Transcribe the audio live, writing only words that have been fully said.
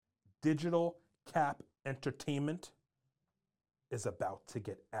Digital K.A.P Entertainment is about to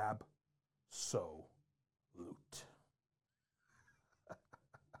get absolute.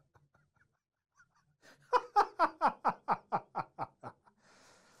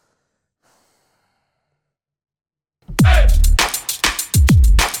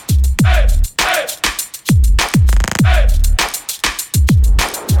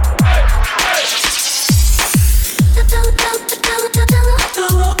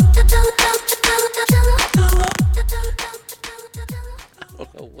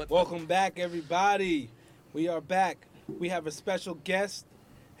 Welcome back, everybody. We are back. We have a special guest,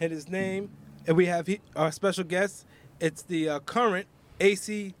 and his name, and we have our special guest. It's the current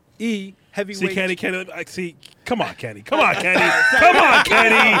ACE heavyweight. See, Kenny, come on, Kenny. Come on, Kenny. Come on,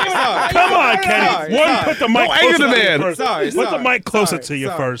 Kenny. One, put the mic closer to you first. Put the mic closer to you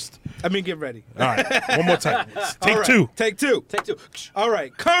first. I mean, get ready. All right, one more time. Take two. Take two. All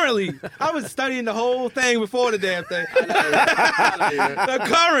right. Currently, I was studying the whole thing before the damn thing. The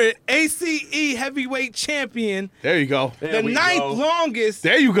current ACE heavyweight champion. There you go. The ninth longest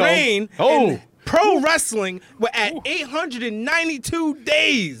There you go. reign Oh. in pro wrestling. We're at 892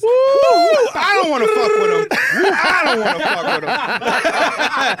 days. Woo. I don't want to fuck with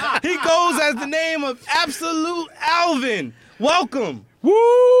him. He goes as the name of Absolute Alvin. Welcome. Woo!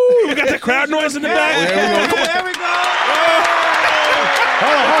 We got the crowd noise in the back. There we go.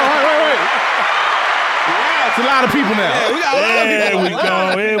 Hold on, wait. It's a lot of people now. Yeah, we got a lot of people.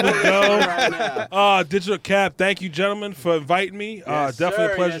 Here we go. Right now. Digital K.A.P, thank you, gentlemen, for inviting me. Yes, Definitely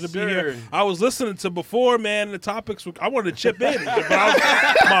sir. a pleasure Yes, to be sir. here. I was listening to before, man, the topics. I wanted to chip in, but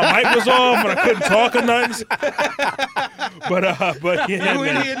my mic was off, and I couldn't talk or nothing. But yeah, We're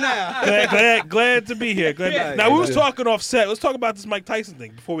man. here now. Glad to be here. Now, we was talking off set. Let's talk about this Mike Tyson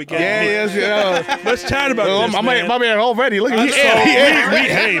thing before we get into it. Yeah. Let's chat about this, man. My man already. Look at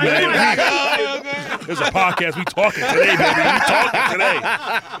Hey, man. There's a podcast. We talking today, baby. We talking today.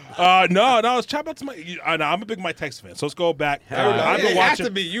 No, let's chat about Mike. I'm a big Mike Tyson fan, so let's go back. I've been watching.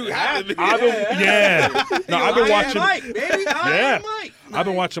 You have to be. I've been watching. Mike, baby. Mike. I've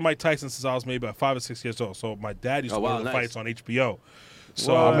been watching Mike Tyson since I was maybe about 5 or 6 years old. So my dad used to order the fights on HBO.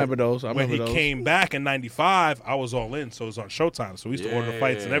 So I remember those. When he came back in '95, I was all in. So it was on Showtime. So we used to order the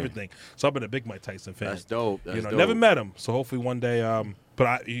fights and everything. So I've been a big Mike Tyson fan. That's dope. That's dope. Never met him. So hopefully one day.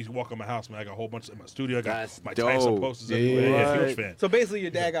 But he's walking my house, man. I got a whole bunch in my studio. I got Mike Tyson posters everywhere. Yeah, huge fan. So basically,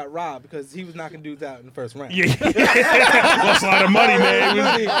 your dad got robbed because he was knocking dudes out in the first round. Yeah. Lost a lot of money, man.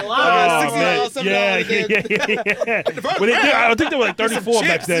 $60, Yeah. I think they were like 34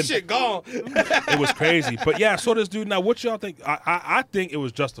 back then. This shit gone. It was crazy. But yeah, I saw this dude. Now, what y'all think? I think it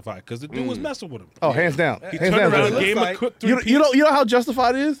was justified because the dude was messing with him. Oh, hands down. He Hands turned down. around and gave him a quick three-piece. You know how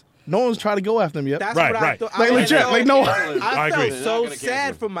justified it is? No one's trying to go after him yet. That's Right, what right. I thought. Like legit, like no. I felt agree. so They're not gonna sad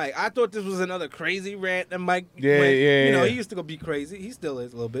cancel for Mike. I thought this was another crazy rant that Mike. Yeah, went. yeah, You know, yeah. he used to go be crazy. He still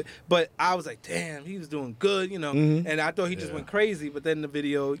is a little bit. But I was like, damn, he was doing good. You know, and I thought he just went crazy. But then the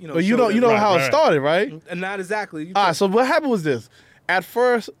video, you know, But you showed know him. how it Right. started, right? And not exactly. You All right, thought- so what happened was this. At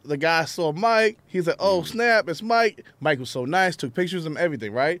first, the guy saw Mike. He's like, oh, snap, it's Mike. Mike was so nice, took pictures of him,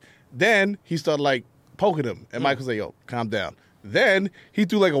 everything, right? Then he started, like, poking him. And Mike was like, yo, calm down. Then he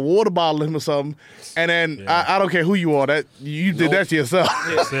threw, like, a water bottle at him or something. And then, I don't care who you are, that you did that to yourself.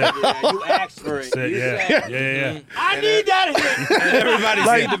 That's it. Yeah, you asked for it. That's it. You Yeah. said, Yeah. I need that hit. everybody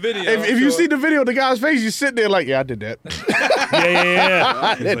Like, seen the video. If you see the video of the guy's face, you sit there like, yeah, I did that.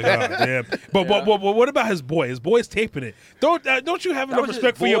 Yeah. He's like, oh, damn. But what about his boy? His boy's taping it. Don't you have enough was his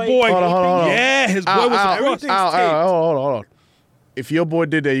respect for your boy? boy? Hold on. Yeah, his boy was across. Hold on. If your boy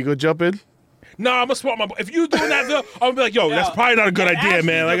did that, you gonna jump in? No, I'm gonna swap my boy. If you doing that, I'm gonna be like, yo, that's probably not a good idea,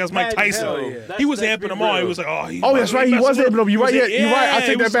 man. Like, that's Mike Tyson. He was amping him on. He was like, Oh, that's right. He was amping him. You're right. Yeah, you're right. I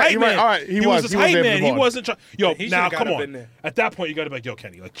take that back. You're right. All right. He was his hype amping man. him He on. wasn't trying. Yo, He now should've come got up in on. there. At that point, you gotta be like, yo,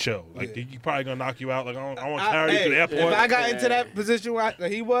 Kenny, like, chill. Like, he probably gonna knock you out. Like, I want to carry you to the airport. If I got into that position where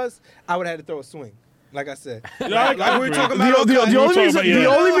he was, I would have had to throw a swing. Like I said. Yeah, I like we were agree. talking about. The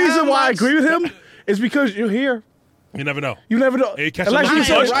only reason why I I agree with him is because you're here. You never know. You never know. Yeah, you catch Unless a you lucky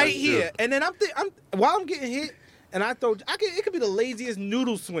say- punch. right here, and then while I'm getting hit, and it could be the laziest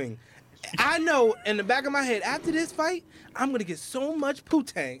noodle swing. I know in the back of my head, after this fight, I'm gonna get so much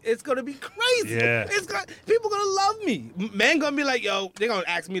poo-tang. It's gonna be crazy. Yeah. People gonna love me. Men gonna be like, yo, they're gonna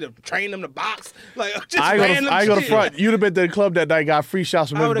ask me to train them to box. Like just I random go to shit. front. You'd have been to the club that night, got free shots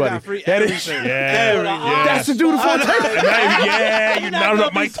from I would've everybody. got free everything. That's the dude for Yeah, you knotted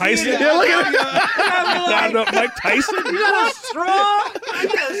up Mike Tyson. Yeah, look at it. Knotted up Mike Tyson. Strong.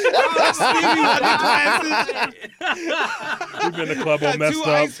 Stevie with the glasses. You've been in the club all Got messed 2 up.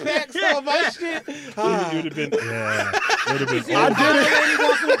 ice packs on my shit. You'd have been, yeah. It would have been I over. did it. Lady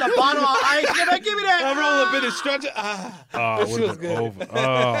walking with the bottle of ice. Give me that. I roll up in the stretcher. Oh, it This would have feels been good. over.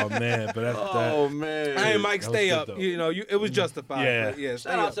 Oh, man. But that's Oh that. man. Hey, Mike, That stay was up. good, though. You know, it was justified. Yeah. But yeah, stay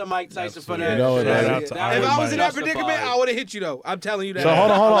Shout out up. to Mike Tyson for Absolutely. that. You know it, Shout man. out to If Iron I was in Mike. that predicament, I would have hit you though. I'm telling you that. So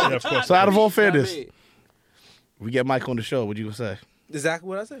hold on. Yeah, of course. So out of all Not fairness, me. we get Mike on the show. What you gonna say? Exactly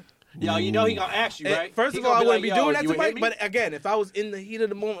what I said. Yo, you know he gonna ask you, And right? First He of all, gonna I wouldn't be like, yo, doing that you to would hit Mike. me? But again, if I was in the heat of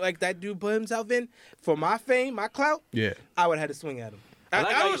the moment, like that dude put himself in for my fame, my clout, Yeah. I would have had to swing at him. I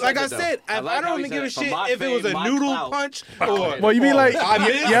like how you Like I said said, that, though. I I like how don't you even give a said it. shit For my if it was a fame, my noodle clout. punch Okay. or. Well, you mean like I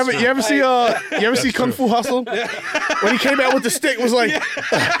you missed. ever see Kung Fu Hustle? When he came out with the stick, was like,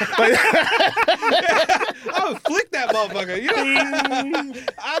 I would flick that motherfucker. You know?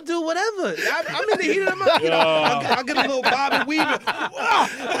 I'll do whatever. I'm in the heat of the moment. You know, I'll get a little bob and weave.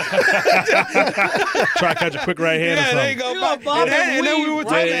 Try to catch a quick right hand or Yeah, there you something. go. You know, Bob And then we were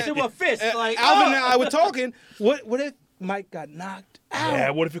talking. right into a fist. Like, Alvin and I were talking. What if Mike got knocked out? Yeah,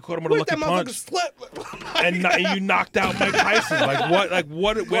 what if you caught him with a What if lucky that motherfucker punch slept? and you knocked out Mike Tyson? Like what?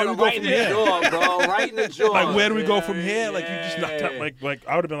 Where do we go right from in the here? jaw, bro. Right in the jaw. Like where do we go from here? Like you just knocked out. Like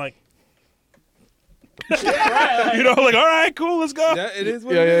I would have been like, you know, like all right, cool, let's go. Yeah, it is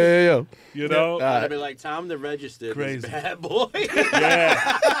what yeah, it is. yeah, yeah. You know, I'd be like, time to register Crazy. this bad boy.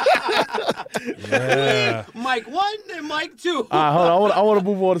 yeah, yeah. Mike 1 and Mike 2. Hold on. I want to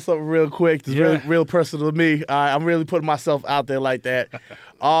move on to something real quick. It's real personal to me. I'm really putting myself out there like that.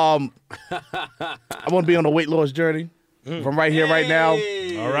 I want to be on a weight loss journey from right here, right now.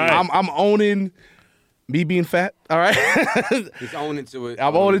 All right. I'm owning me being fat. All right. He's owning to it.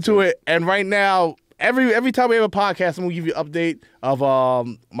 I'm owning to it. And right now, every time we have a podcast, I'm gonna give you an update of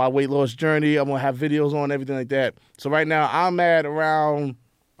my weight loss journey. I'm gonna have videos on everything like that. So right now, I'm at around.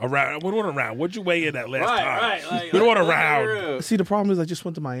 Around. What around? What'd you weigh in at last time? Right. Like, We don't want a let's be round. real. See, the problem is I just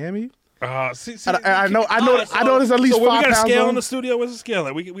went to Miami. See, I know there's at least So we 5 got a pounds scale on. in the studio. Where's the scale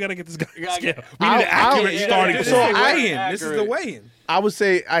at? We got to get this guy a gotta scale. get- We need an accurate yeah, starting yeah, This point. is the Right. weigh-in. This is the Accurate. weigh-in. I would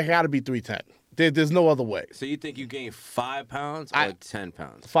say I gotta be 310. There's no other way. So you think you gained 5 pounds or I- 10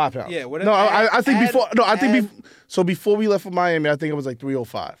 pounds? 5 pounds. Yeah, whatever. No, I think Add- before. No, I think add- so. Before we left for Miami, I think it was like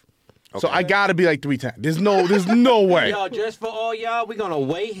 305. So Okay. I gotta be like 310. There's no way. Yo, just for all y'all, we're going to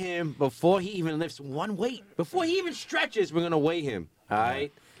weigh him before he even lifts one weight. Before he even stretches, we're going to weigh him. All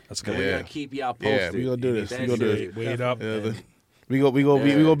right? That's good. We're Yeah. going to keep y'all posted. Yeah, we gonna do this. That's We gonna do it. this. Wait up. Yeah, we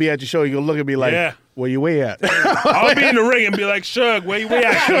gonna be at your show. You gonna look at me like, Yeah. where you weigh at? I'll be in the ring and be like, Shug, where we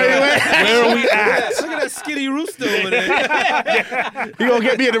at? Shug? Where are we at? Look at that skinny rooster over there. You gonna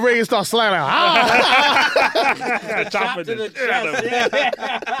get me in the ring and start slamming? Chop Chopping to the the shit out of him.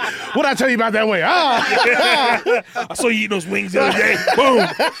 chest. What I tell you about that way? I saw you eating those wings the other day. Boom.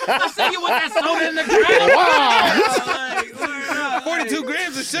 I see you with that soda in the ground. Wow. 42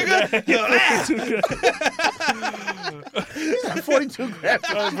 grams of sugar. 42 grams.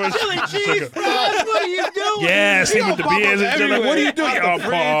 Chili cheese fries, what are you doing? Yeah, see with the pop up beers and shit. Like, what are you everywhere. doing? Out the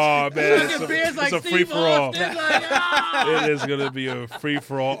Oh, man. Look at beers like It's a Steve free for all. Austin, like, ah. It is going to be a free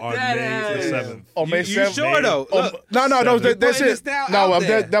for all on That May the is. 7th. Oh, May You 7th. sure though? Look, No, Seven. that's Putting it. this down No, out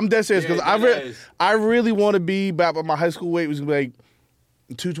there. I'm dead serious because Yeah, that is. I really want to be back, but my high school weight was gonna be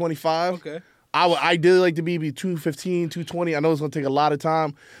like 225. okay. I would ideally like to be 215, 220. I know it's gonna take a lot of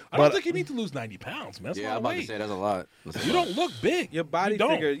time, I don't but think you need to lose 90 pounds, man. That's a Yeah, lot I'm of about to weight. say that's a lot. That's a You lot. don't look big. Your body You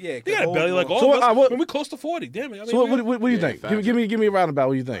don't. figure, yeah, You can got a hold belly like more. all So of us. what- When we close to 40, damn it. I mean, so what do you Yeah, think? facts. Give me a roundabout.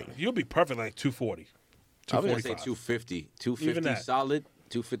 What do you think? You'll be perfect like 240. I was gonna say 245. 250. Even 250 that. solid.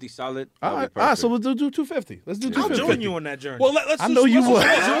 250 solid. All that'd right, be all right. So perfect. we'll do 250. Let's do I'll 250. join you on that journey. Well, let's I do- know you let's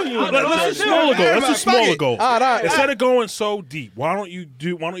would. Let's do smaller goals. Let's do smaller goals. All right. Instead of going so deep, why don't you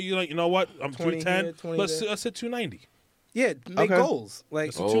like, you know what? I'm 20 310. here, 20 Let's there. hit 290. yeah, make Okay. goals. Like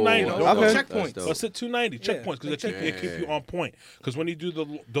Let's do 290. you know, Okay. checkpoints. That's Let's hit 290 Yeah, checkpoints because make it keep you on point. Because when you do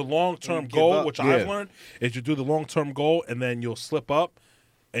the long term give goal, up. which Yeah. I've learned, is you do the long term goal and then you'll slip up.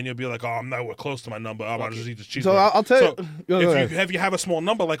 And you'll be like, oh, I'm nowhere close to my number. I'm going to just eat this cheeseburger. So I'll tell you- Go if ahead. you have a small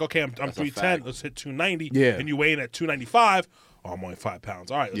number, like, okay, I'm That's a 310, fact. let's hit 290. Yeah. And you weigh in at 295. Oh, I'm only 5 pounds.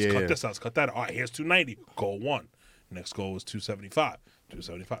 All right, let's Yeah. cut this out. Let's cut that out. All right, here's 290. Goal 1. Next goal is 275.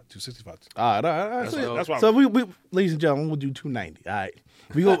 275, 265. All right. That's So- what- that's why So we, ladies and gentlemen, we'll do 290. All right.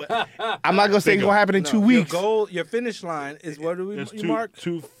 We go. I'm not gonna say it's gonna happen in 2 weeks. Your goal, your finish line is what do we It's you mark?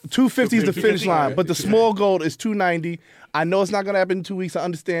 250 is the finish 250. line, but the small goal is 290. I know it's not gonna happen in 2 weeks. I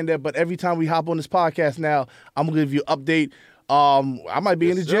understand that, but every time we hop on this podcast now, I'm gonna give you an update. I might be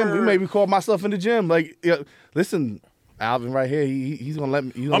in the gym. We may record myself in the gym. Like, listen, Alvin right here. He's gonna let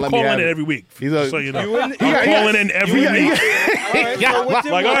me. He's gonna I'm let me calling have in it. every week. He's a- so you know. You in- I'm calling in every week. So what's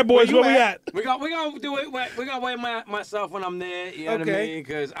your- Like, all right, boys, where we at? We gonna do it. We gonna weigh myself when I'm there. You know what I Okay. mean?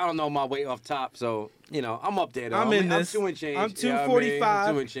 Because I don't know my weight off top, so you know I'm up there. Though. I'm in this. I'm 2 and change. I'm you know what I mean?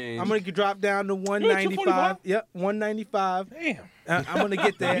 245. 2 and change. I'm gonna drop down to 195. Yep, 195. Damn. I'm gonna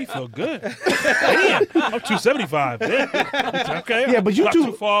get there. You feel good. Damn. I'm 275. Damn. Okay. Yeah, but you not too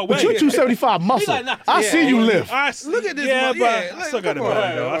too far away. But you 275 muscle. like, nah, I yeah, see you yeah. lift. Look at this Yeah, one. but Yeah, I still got a come on.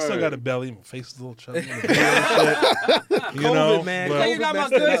 belly, though. I still got a belly. My face is a little chubby. You know, COVID, man. but- you got my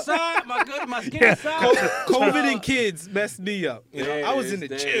messed it good up. side, my skinny side. COVID and kids messed me up. You know, I was in the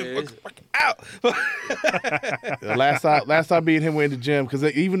There gym it is. working out. Last time me and him were in the gym, because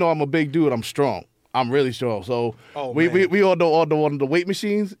even though I'm a big dude, I'm strong. I'm really strong. So Oh, we man. all know on the weight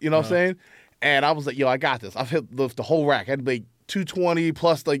machines, you know what I'm saying? And I was like, yo, I got this. I've hit the whole rack. I had like 220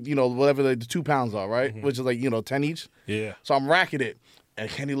 plus like, you know, whatever the 2 pounds are, right? Which is like, you know, 10 each. Yeah. So I'm racking it. And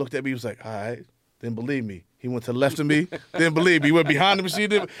Kenny looked at me, he was like, all right. Didn't believe me. He went to the left of me. Didn't believe me. He went behind the machine.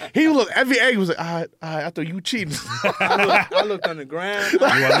 He looked every angle. He was like, all right, I thought you cheating. I looked on the ground.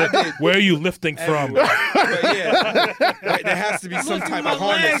 Where are you lifting from? But yeah, right, there has to be some type of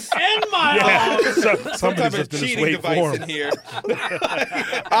harness. and my Yeah. Some Somebody's type of lifting this cheating weight device for in him. here.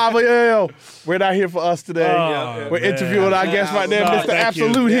 But yo, we're not here for us today. Oh, We're man. interviewing our guest right there, No, Mr. thank you.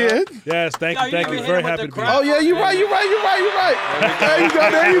 Absolute here. Yes, thank Yo, you, thank you you. hit Very him with happy the to be crowd. Oh yeah, you're right. There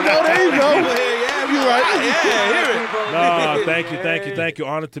you go. People here, yeah, You right. yeah, hear it. No, thank you.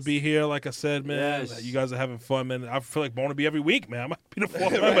 Honored to be here. Like I said, man, Yes. you guys are having fun, man. I feel like I want to be every week, man. I might be the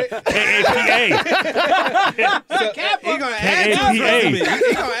fourth member. K.A.P. So, he gonna add to his K.A.P. resume.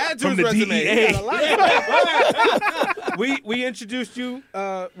 He gonna add to From his the resume. He DEA. got a lot. We introduced you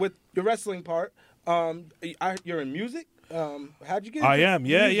with your wrestling part. You're in music. How'd you get? I into am.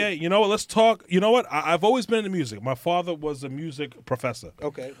 Yeah, music? yeah. You know what? Let's talk. You know what? I've always been into music. My father was a music professor.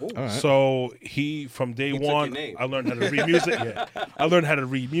 Okay. Ooh. So from day took your one, name. I learned how to read music. Yeah, I learned how to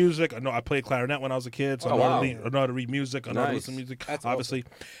read music. I know I played clarinet when I was a kid, so Oh, I wow. know how to read music. I know how to Nice. listen to music, That's obviously.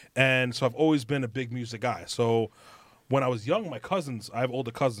 And so I've always been a big music guy. So when I was young, my cousins, I have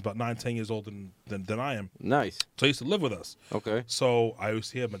older cousins, about 9, 10 years older than I am. Nice. So they used to live with us. Okay. So I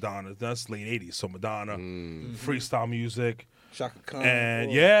used to hear Madonna. That's late 80s. So Madonna, freestyle music. Shaka Khan. And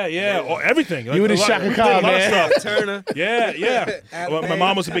Ooh. everything. You in the Shaka Khan, man. Stuff. Turner. Yeah. Well, my Alvin.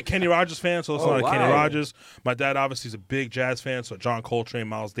 mom was a big Kenny Rogers fan, so it's a lot of Kenny wow. Rogers. My dad obviously is a big jazz fan, so John Coltrane,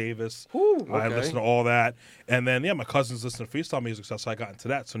 Miles Davis. Ooh, I okay. listen to all that. And then, my cousins listen to freestyle music stuff, so I got into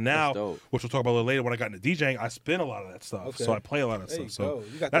that. So now, That's dope. which we'll talk about a little later, when I got into DJing, I spin a lot of that stuff. Okay. So I play a lot of There you stuff. So go.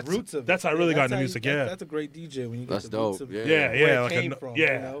 You got that's the roots of it. That's how I really got That's into how music, That's a great DJ when you get That's the roots dope. of Yeah. where Yeah, it like came a- from.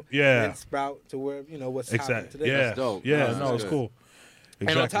 yeah, You know? yeah. And sprout to where what's happening Exactly. today. Yeah. That's dope. Yeah, That's no, it's good. cool. And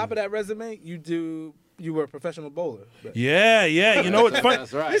on Exactly. top of that resume, you were a professional bowler. Yeah. You know what's funny?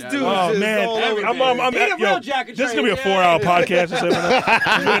 That's right. This That's dude right. Oh is man, all over I'm, the I'm, place. I'm, Be the yo, real jacket this is gonna be a train, 4-hour podcast. Or something.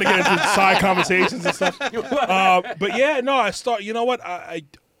 We're gonna get into side conversations and stuff. But yeah, no, I start. You know what?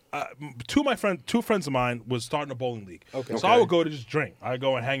 Two friends of mine was starting a bowling league. Okay. So I would go to just drink. I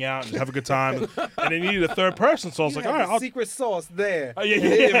go and hang out and just have a good time. And they needed a third person, so I was You like, all had right, the I'll secret sauce there. yeah, You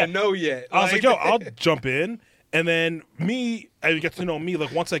didn't yeah. even know yet. I was like, yo, I'll jump in. And then as you get to know me,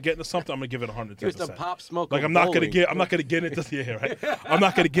 like once I get into something, I'm gonna give it 110%. Here's the pop smoke. Like of I'm not gonna bowling. get into right. I'm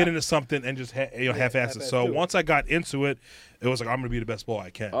not gonna get into something and just half-ass it. So do it. once I got into it, it was like I'm gonna be the best bowler I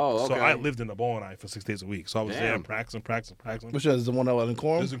can. Oh, So okay. I lived in the bowling alley for 6 days a week. So I was there Damn. practicing. Which is the one that was in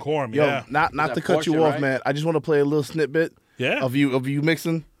Quorum? This is in Quorum, Yo, yeah. not that to cut you portion, off, right? man. I just want to play a little snippet Yeah. of you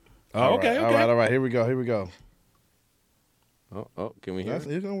mixing. Oh, okay, okay. All right. Here we go. Oh, can we hear That's,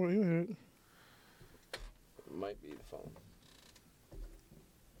 it? you're gonna hear it. Might be the phone.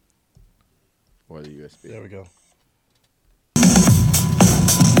 Or the USB. There we go.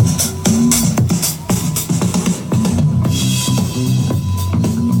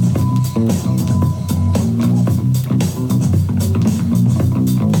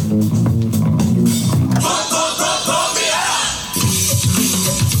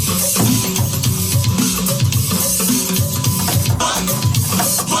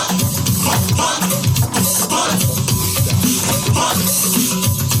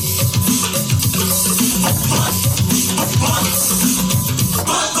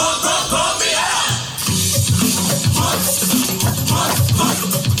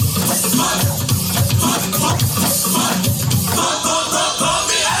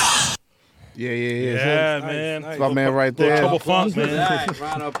 Yeah. Yeah, Nice, man. nice. That's my man right Little there. Trouble Funk, man. That,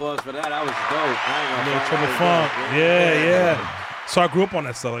 round of applause for that. That was dope. I ain't gonna Little front, Trouble that was Funk. dope. Yeah. So I grew up on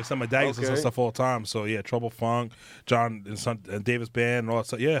that stuff. Like I said, my dad used to listen to Okay. stuff all the time. So yeah, Trouble Funk, John and Son and Davis Band and all that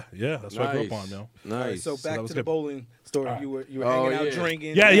stuff. Yeah, that's what I grew up on, yo. Nice. So back that was to the good. bowling story. You were Oh, hanging out yeah.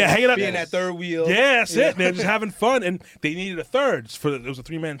 drinking. Yeah, hanging out. Being that third wheel. Yeah, that's it, man. Just having fun, and they needed a third. It was a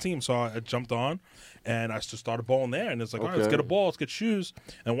 3-man team, so I jumped on, and I just started bowling there. And it's like, all right, let's Okay. get a ball, let's get shoes.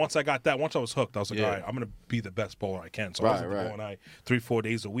 And once I got that, once I was hooked, I was like, all right, I'm gonna be the best bowler I can. So I was Right. bowling 3-4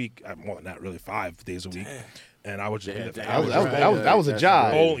 days a week, more than that, really 5 days a week. And I would just be the That was a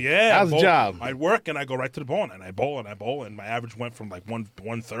job. bowl. Yeah, That was a bowl. job. I'd work and I go right to the ball, and I bowl, and my average went from like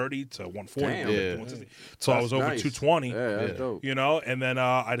 130 to 140. Damn. Yeah. 160. So I was over Nice. 220. Yeah, that's dope. You know, and then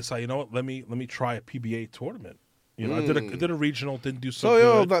I decided, you know what? Let me try a PBA tournament. You know, I did a regional, didn't do so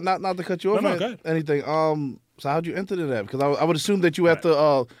So good. not to cut you off. No, or go ahead. anything. So how'd you enter that? Because I would assume that you have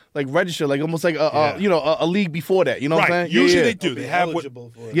to like register, like almost like a league before that. You know what I'm Right. saying? Usually Yeah, they yeah. do. They have what. eligible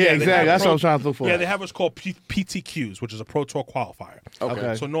for it. Yeah, they exactly. have That's what I was trying to look for. Yeah, they have what's called PTQs, which is a Pro Tour qualifier.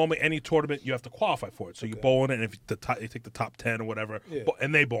 Okay. So normally any tournament you have to qualify for it. So you bowl in it, and if you take the top 10 or whatever,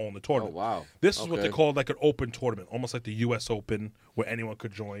 and they bowl in the tournament. Oh, wow. This is what they Okay. call like an open tournament, almost like the U.S. Open, where anyone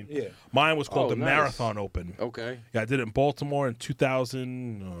could join. Yeah. Mine was called Oh, the nice. Marathon Open. Okay. Yeah, I did it in Baltimore in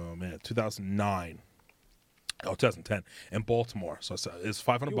 2009. Oh, 2010 in Baltimore. So it's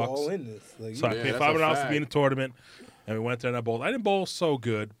 $500 You bucks. all in this. Like, So I Yeah, paid that's a $500 to fact. be in the tournament, and we went there and I bowled. I didn't bowl so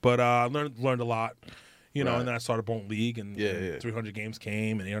good, but I learned a lot. You know, Right. and then I started bowling league, and, Yeah, and yeah. 300 games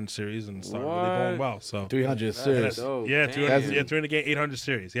came, and 800 series, and started really What? bowling well. So 300 That's series. dope. yeah, Damn. 300 game, 800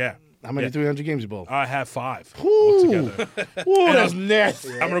 series. Yeah, How many Yeah. 300 games you bowled? I have 5 Ooh. altogether. Ooh, that's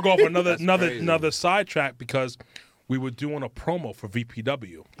nasty. I'm gonna go off another crazy. another sidetrack because we were doing a promo for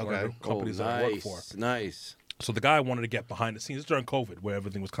VPW, one of Okay. the companies that I work for. Nice. So the guy wanted to get behind the scenes during COVID, where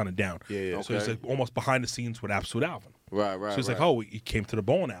everything was kind of down. Yeah. So he's Okay. like almost behind the scenes with Absolute Alvin. Right. So he's like, oh, he came to the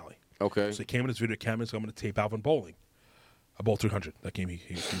bowling alley. Okay. So he came in his video camera, so I'm going to tape Alvin bowling. I bowled 300. That game he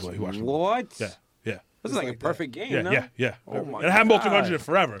watched. me. What? Yeah, yeah. This is like a perfect game, Yeah, no? yeah. Oh my and I haven't bowled God. 300 in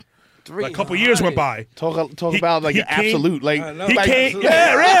forever. Like a couple years went by. Talk He- about like he an came- absolute like I know. He like, came,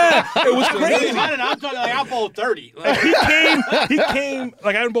 yeah. It was crazy. I'm talking like I bowled 30. Like, He came,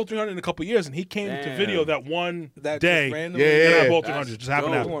 like I haven't bowled 300 in a couple years, and he came to Damn. video that one That day. just randomly. Yeah, And I yeah. bowled That's 300. Just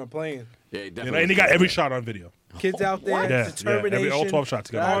happened dope. to You happen. weren't playing. yeah, You know, definitely. and he got every shot on video. Kids out there, Yeah, determination, all 12 shots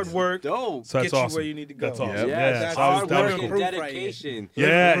together. hard work, dope. So get that's you awesome. where you need to go. That's awesome. Yep. Yeah, Yeah, that's so that was- hard that was work cool. and Proof right here. dedication.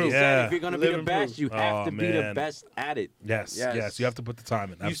 Yeah, He said yeah. if you're gonna be Living the best, proof. you have Oh, to be the man. best at it. Yes, yes. You have to put the time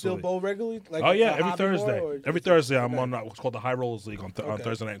in. Absolutely. You still bowl regularly? Like Oh yeah, a every hobby more, Thursday. or Every just- Thursday, I'm Okay. on what's called the High Rollers League on Okay.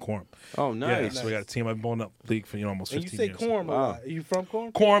 Thursday night in Quorum. Oh, Yeah, nice. so we got a team. I've been bowling that league for almost And 15 you say years. Quorum a Wow. lot. Are you from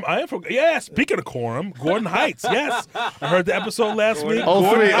Quorum? Quorum, I am from. Yeah, speaking of Quorum, Gordon Heights. Yes, I heard the episode last week. Oh,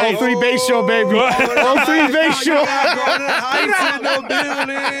 Gordon three, Heights. 03 base show, baby. Go- 03 base show.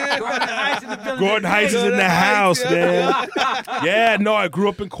 Gordon Heights is in the house, man. Yeah, no, I grew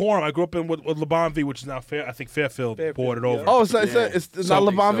up in Quorum. I grew up in with LeBon V, which is now I think Fairfield bought it over. Oh, it's not Something,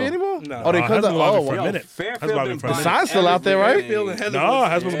 LeBon V so. anymore? No. Oh, they It cut hasn't the been LeBon V for a wow. minute. Fairfield Hasn't been been for a minute. The sign's still out there, right? Fairfield and Heather No, was-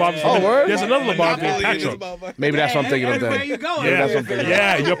 it has been LeBon V. Oh, word? There's another LeBon V in Affiliated Patrick. about- Maybe that's what I'm thinking of Everywhere then. you go. Yeah, that's what I'm Yeah, thinking.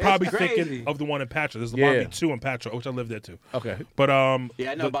 yeah, you're probably Crazy. thinking of the one in Patrick. There's LeBon Yeah. V2 in Patrick, which I lived there too. Okay. But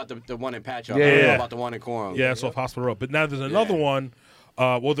Yeah, I know about the one in Patch. I Yeah, don't know yeah. about the one in Quorum. yeah, it's off Hospital Road. But now there's another one.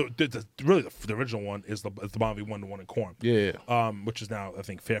 Well, really the original one is the LeBon V1, the one in Quorum. Yeah. Which is now I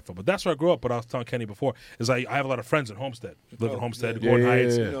think Fairfield. But that's where I grew up. But I was telling Kenny before is I have a lot of friends in Homestead. Live in Homestead, yeah. Gordon Yeah,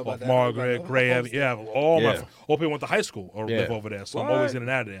 Heights, yeah, yeah. You know about off that. Margaret, About Gray Avenue. Yeah, all Yeah. all people went to high school or Yeah. live over there. So I'm What? always in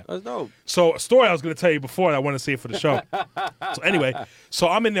and out of there. That's dope. So a story I was going to tell you before, I want to say it for the show. So anyway, so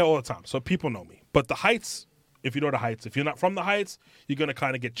I'm in there all the time. So people know me. But the Heights, if you know the Heights, if you're not from the Heights, you're going to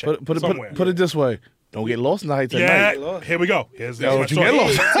kind of get checked somewhere. Put it this way. Don't get lost in the Heights at yeah, night. here we go. Here's Yo, my you story.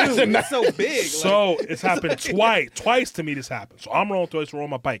 get lost. It's so big. So it's happened twice to me. This happened. So I'm rolling through. I used to roll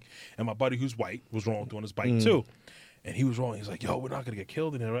my bike, and my buddy who's white was rolling through on his bike too. And he was rolling. He's like, "Yo, we're not gonna get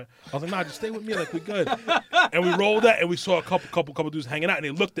killed in here, right?" I was like, "Nah, just stay with me. Like we're good." And we rolled that, and we saw a couple dudes hanging out, and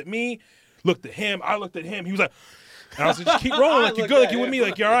they looked at me, looked at him. I looked at him. He was like. And I was like, just keep rolling, like you're good, like you with me,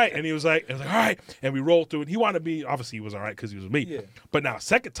 like you're all right. And he was like, all right. And we rolled through, and he wanted to be, obviously he was all right because he was with me. Yeah. But now,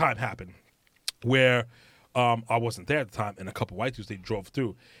 second time happened where I wasn't there at the time, and a couple white dudes, they drove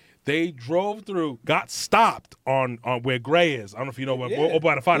through. They drove through, got stopped on where Gray is. I don't know if you know where, over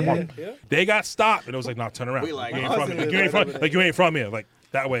by the fire department. yeah. They got stopped, and it was like, nah, turn around. We like- you My ain't from husband here. lives You ain't right from, over like you ain't from here, like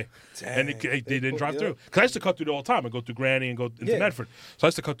that way. And Dang. they didn't drive yeah. through. Because I used to cut through there all the time and go through Granny and go into Yeah. Medford. So I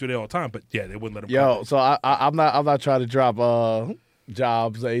used to cut through there all the time, but yeah, they wouldn't let them Yo, come. so I'm not trying to drop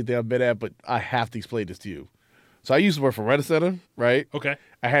jobs or anything I've been at, but I have to explain this to you. So I used to work for Rent Center, right? Okay.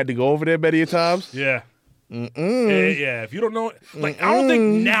 I had to go over there many a times. Yeah. Yeah, if you don't know, like I don't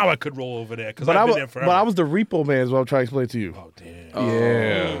think now I could roll over there because I've been there forever. But I was the repo man, is what I'm trying to explain to you. Oh damn.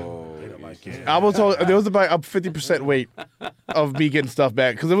 Yeah. They don't like it. I was told there was about a 50% weight of me getting stuff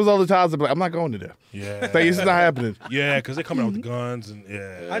back because there was all the times I'm not going to there. Yeah. Like, this is not happening. Yeah, because they're coming out with the guns and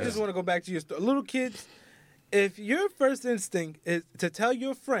I just want to go back to your story. Little kids, if your first instinct is to tell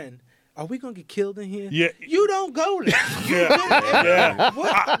your friend, are we gonna get killed in here? Yeah. You don't go there. Yeah.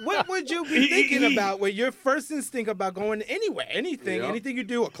 What would you be thinking about with your first instinct about going anywhere, anything you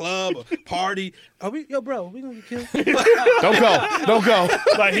do, a club, a party? Are we gonna get killed? Don't go.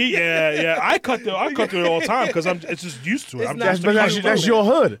 Like I cut through it all the time because it's just used to it. It's I'm not- just That's your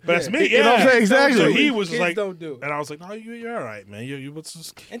hood. But that's me. You know what I'm saying? Exactly. So he was Kids like, don't do it. and I was like, no, you're all right, man. You let's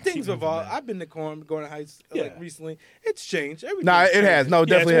just And things keep moving, evolve. man. I've been to Corn going to high school Yeah. like recently. It's changed. Everything's Nah, it has. No, it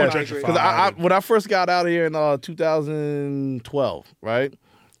Yeah, it's definitely more has. gentrified. Because when I first got out here in 2012, right?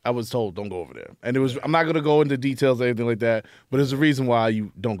 I was told don't go over there, and it was. I'm not gonna go into details or anything like that, but there's a reason why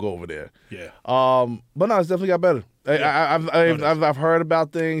you don't go over there. Yeah. But no, it's definitely got better. Yeah. I've heard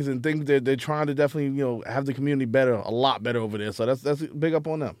about things and things that they're trying to definitely have the community better, a lot better over there. So that's big up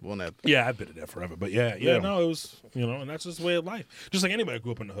on them on that. Yeah, I've been in there forever, but no, it was and that's just the way of life. Just like anybody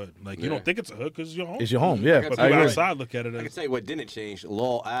grew up in the hood. Like you don't think it's a hood because it's your home. It's your home, yeah. But I people agree. outside look at it I as can tell you what didn't change: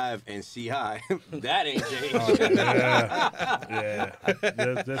 Lowell Ave and C High. That ain't changed. yeah.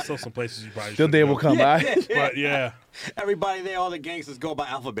 There's still some places you probably Still shouldn't day go. will come by. But yeah. Everybody there, all the gangsters go by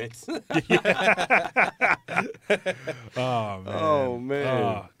alphabets. Oh man. Oh, man.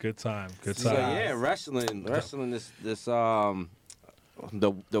 Oh, good time. Good So time. yeah, wrestling. This the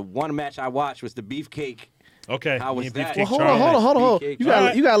one match I watched was the Beefcake. Okay. How was me and that? Beefcake Well, hold on. Beefcake You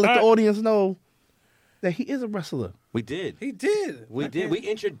Charlie. gotta let the All right. audience know that he is a wrestler. We did. He did. We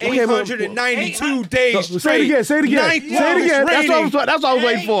introduced. Okay, but- 892 days Say it straight. again. Say it again. Ninth Say it again. longest reigning That's what I was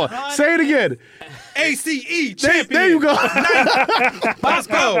waiting for. Say it again. ACE There, champion. there you go. Let's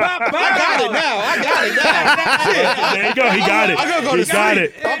go. I got it now. Shit. There you go. He got it. I'm gonna go He to got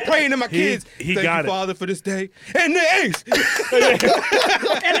sleep. it. I'm praying to my kids. he Thank got you, it. Father, for this day. And the ace.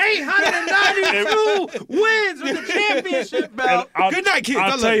 and 892 wins with the championship belt. Good night, kids. I I'll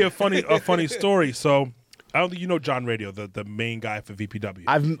love tell you. you a funny story. So, I don't think you know John Radio, the main guy for VPW.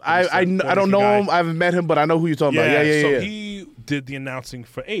 I don't Puerto know Rican him. guy. I haven't met him, but I know who you're talking about. Yeah. So he did the announcing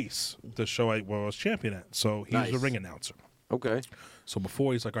for Ace, the show where I was champion at. So he was the Nice. ring announcer. Okay. So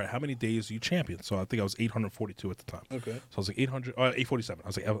before he's like, all right, how many days are you champion? So I think I was 842 at the time. Okay. So I was like 847. I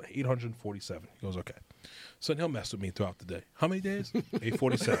was like 847. He goes, okay. So he'll mess with me throughout the day. How many days?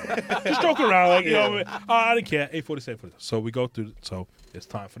 847. Just joking around, like I didn't care. 847. So we go through. So it's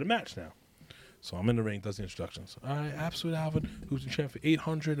time for the match now. So I'm in the ring, does the instructions. All right, Absolute Alvin, who's the champ for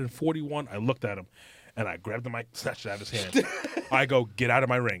 841. I looked at him, and I grabbed the mic, snatched it out of his hand. I go, get out of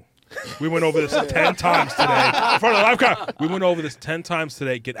my ring. We went over this 10 times today. In front of the live crowd. We went over this 10 times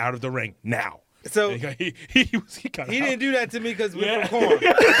today. Get out of the ring now. So And he got he out. didn't do that to me because we're Yeah. from Corn. You see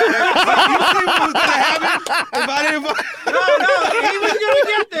what was gonna happen if I didn't? He was gonna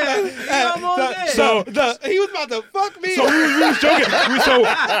get there. He almost did. So He was about to fuck me. So we was joking. So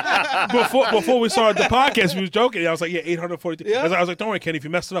before we started the podcast, we was joking. I was like, 842. Yeah. I was like, don't worry, Kenny, if you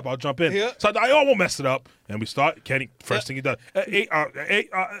mess it up, I'll jump in. Yeah. So I won't mess it up. And we start. Kenny, first thing he does. I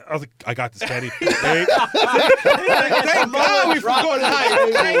was like, I got this, Kenny. Thank God we from Gordon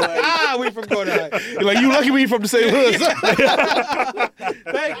Heights. Thank God we from Gordon Heights. You're like, you lucky we from the same hood.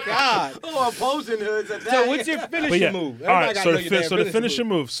 Thank God. Oh, opposing hoods at that. So what's your finishing move? All right, Everybody so gotta know your damn the finishing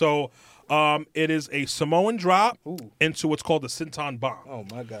move. So it is a Samoan drop into what's called the Senton Bomb. Oh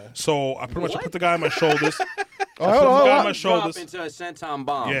my God. So I pretty much put the guy on my shoulders. Oh, I put the guy on my Drop shoulders. into a senton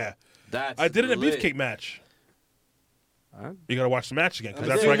bomb. Yeah. That's I did it in a lit. beefcake match. Huh? You got to watch the match again because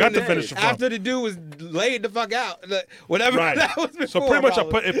that's Yeah, where I got the yeah. finisher from. After the dude was laid the fuck out, like, whatever Right. that was before. So pretty much I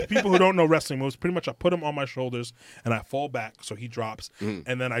probably. put, if people who don't know wrestling moves, pretty much I put him on my shoulders and I fall back so he drops and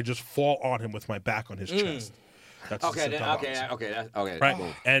then I just fall on him with my back on his chest. That's Okay, the then, Senton okay, Bomb. okay, that's okay. Right. Cool.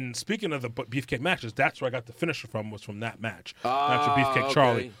 And speaking of the beefcake matches, that's where I got the finisher from, was from that match. Ah, Match with Beefcake okay.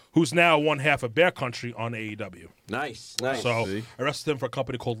 Charlie, who's now one half of Bear Country on AEW. Nice, nice. So See? I wrestled him for a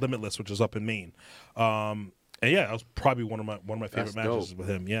company called Limitless, which is up in Maine. And yeah, that was probably one of my favorite That's matches dope. with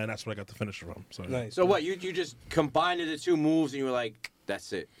him. Yeah, and that's where I got the finisher from. So Nice. So what? You just combined the two moves and you were like,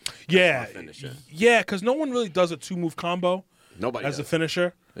 that's it. yeah, my finisher. yeah, because no one really does a 2-move combo Nobody as a does.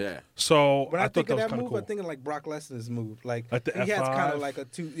 finisher. Yeah. So When I thought think that of was that kind move, of cool. I'm thinking like Brock Lesnar's move. Like the he has F5. kind of like a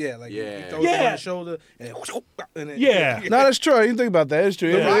two, he throws it on Yeah. the shoulder and then Yeah. No, that's true. I didn't think about that. It's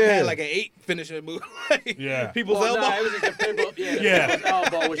true. Brock Yeah. had like an 8 finisher move. Like, Yeah. people's Well, elbow. no, it was just a pimple. Yeah. His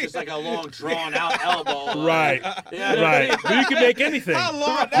elbow was just like a long, drawn-out elbow. Right. Yeah, Right. But you can make anything. How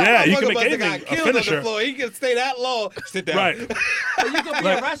long? Yeah, you can make must have anything got a killed on the finisher. floor. He can stay that long. Sit down. Right. But you could be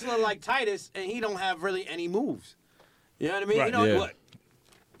a wrestler like Titus, and he don't have really any moves. You know what I mean? Right. You know Yeah. what?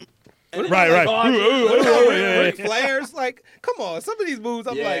 And Right, it's right. like, oh, Ooh, yeah, Ric Flair's like, come on. Some of these moves,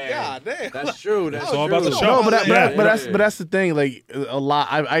 I'm like, God damn. That's true. That's It's all true. about the show. No, Yeah. but that's the thing. Like a lot,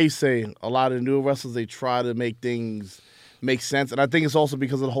 I used to say a lot of the newer wrestlers, they try to make things make sense, and I think it's also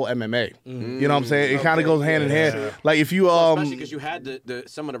because of the whole MMA. You know what I'm saying? It kind of goes hand in hand. Like if you Especially because you had the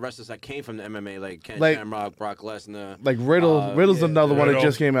some of the wrestlers that came from the MMA, like Ken Shamrock, Brock Lesnar. like Riddle's another one that Riddle.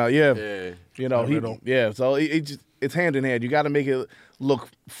 just came out. Yeah, Yeah. you know Riddle. So it's hand in hand. You got to make it look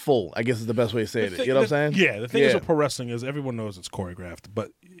full. I guess is the best way to say it. You know what I'm saying? Yeah, the thing is with pro wrestling is everyone knows it's choreographed, but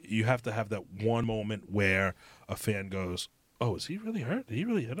you have to have that one moment where a fan goes, "Oh, is he really hurt? Did he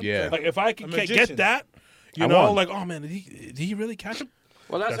really hit him?" Yeah. Like if I can get magician. that, you I know, won. like, oh man, did he really catch him?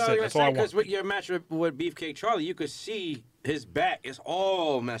 Well, that's That's all it. I was That's all I going to say, because want. with your match with Beefcake Charlie, you could see his back is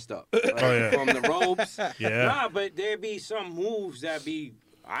all messed up. Like, yeah. From the ropes. Yeah. Nah, but there be some moves that be,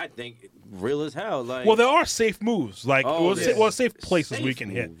 I think, real as hell. Like, Well, there are safe moves, like Oh, yeah. safe places we Safe can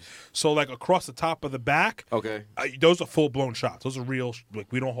hit. moves. So like across the top of the back, Okay. those are full blown shots. Those are real. Like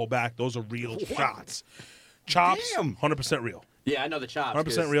we don't hold back. Those are real shots. Chops, Damn. 100% real. Yeah, I know the chops. 100%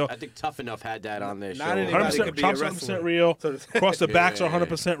 'cause real. I think Tough Enough had that on their show. Not anybody 100% could be a chops, wrestler. 100% real. So to- Across the backs are Yeah.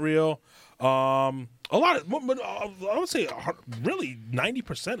 100% real. A lot of, I would say, really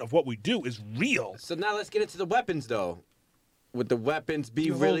 90% of what we do is real. So now let's get into the weapons, though. Would the weapons be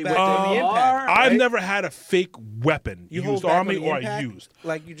You hold really back what on they the impact. are? I've right? never had a fake weapon You hold used back on on me the or I impact, used.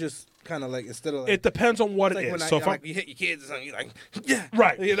 Like you just kind of like instead of like It depends on what it's it like is. when So I, if like you hit your kids or something, you're like, yeah,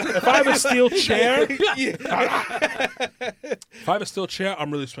 right, You know? if I have a steel chair, yeah. if I have a steel chair,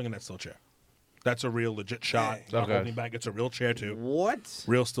 I'm really swinging that steel chair. That's a real legit shot. Dang. Not Okay. holding back. It's a real chair too. What?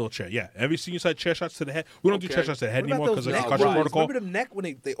 Real steel chair. Yeah. Have you seen you said chair shots to the head? We don't do Okay. chair shots to the head What about anymore those because of neck concussion rolls? protocol. Remember the neck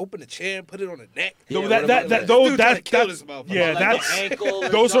when they open the chair and put it on the neck? No, Yeah, that what that about that that? those Dude trying to that kill that this motherfucker. yeah Like the that's ankle or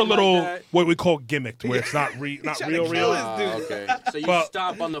those are something little like that? what we call gimmicked where it's not trying to real kill real. us. Dude. Okay. So you But-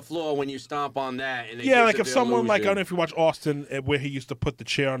 stomp on the floor when you stomp on that, and it Yeah, gives like it if the someone like I don't know illusion. if you watch Austin where he used to put the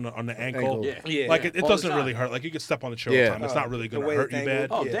chair on the ankle. Yeah. Yeah. Like it All the doesn't time. really hurt. Like you can step on the chair all Yeah. the time. It's not really The gonna way hurt it's you bad.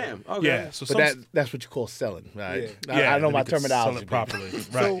 angled. Oh, Yeah. damn. Okay. Yeah. So But some that's what you call selling, right? Yeah. yeah, I know then my you can terminology. Sell it properly.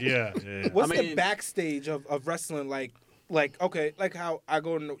 So- Right. Yeah. Yeah. What's I the mean- backstage of wrestling like okay, like how I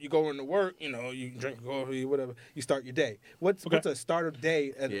you go into work, you know, you drink coffee, whatever, you start your day. What's a start of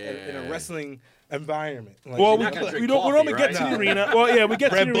day in a Yeah. wrestling environment? Like, Well, you we know, not gonna like drink don't coffee, get to right? the arena. Well, yeah, we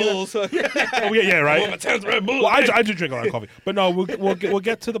get Red to the arena. Bulls. Oh, yeah, right. Well, Red Bull. Well, I do drink a lot of coffee, but no, we'll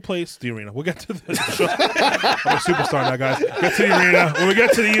get to the place, the arena. We'll get to the show. I'm a superstar now, guys. Get to the arena. When we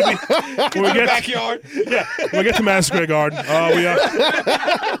get to the when we get backyard. yeah, when we get to Madison Square Garden.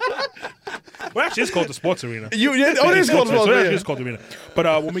 Well, actually, it's called the Sports Arena. It is called So the actually, it's called the arena.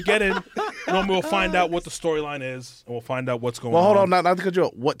 But when we get in, we'll find out what the storyline is, and we'll find out what's going Well, on. hold on, not to cut you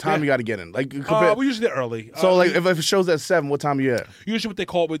off. What time Yeah. you got to get in? Like, compare, we usually get early. so like if it shows at 7, what time you at? Usually what they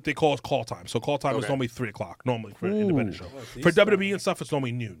call is call time. So call time is Okay. normally 3:00 normally for an independent show. so For you WWE and stuff, it's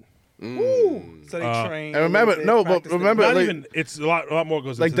normally noon. Ooh. So they train. and remember- a little bit, no, but practice the- remember- Not like- even. It's a lot more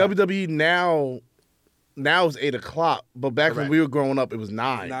goes Like into that. WWE now is 8:00, but back when Correct. we were growing up, it was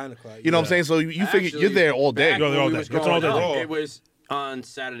 9. 9 o'clock. You know what I'm saying? So you figure Actually, you're there all day. back You're there when all we day. was It's all growing day. up, It was on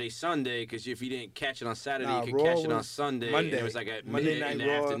Saturday, Sunday, because if you didn't catch it on Saturday, Nah, you could Raw catch it on was Sunday. Monday. And it was like at Monday midnight in Night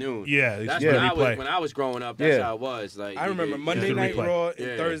the Raw. afternoon. Yeah, they That's used to when replay. when I was growing up. That's Yeah. how it was. Like I remember Monday It's a Night replay. Raw and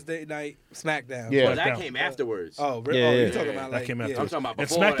Yeah. Thursday Night SmackDown. Yeah. Well, that SmackDown. came afterwards. Oh, really? Yeah, Oh, yeah. you're talking about that like came yeah. after. I'm talking about And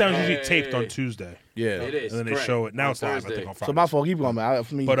before SmackDown's that. usually taped on Yeah. Tuesday, Yeah. It is. and then they correct. show it. Now On it's live. I Thursday. think on Friday. So my fault. Keep going, man.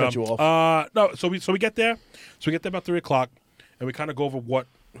 For me to cut you off. no. So we get there. So we get there about 3:00, and we kind of go over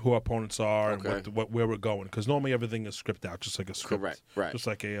who our opponents are Okay. and where we're going. Because normally everything is scripted out, just like a script, Correct, right. Just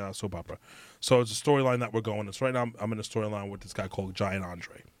like a soap opera. So it's a storyline that we're going. It's right now. I'm in a storyline with this guy called Giant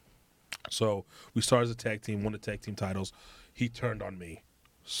Andre. So we started as a tag team, won the tag team titles. He turned on me.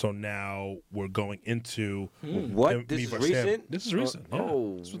 So now we're going into What? me This is versus him. recent? This is recent. Yeah.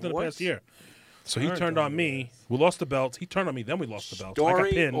 Oh, This was within the what? past year. So he turned on me. We lost the belts. He turned on me. Then we lost the belts. I got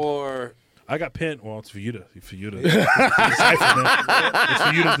Story pinned. or I got pinned. Well, it's for you to decipher, man. It's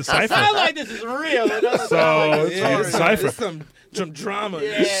for you to decipher. sound like this is real. It doesn't So, sound like it's a for you to story. decipher. It's some drama.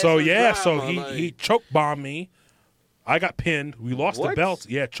 Yeah. So some yeah, so drama, he like- he choke bombed me I got pinned. We lost the What? belt.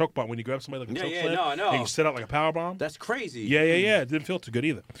 Yeah, choke bomb. When you grab somebody like a choke slam, no, I know. and you set out like a power bomb. That's crazy. Yeah. It didn't feel too good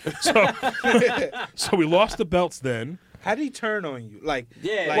either. So we lost the belts then. How did he turn on you? Like,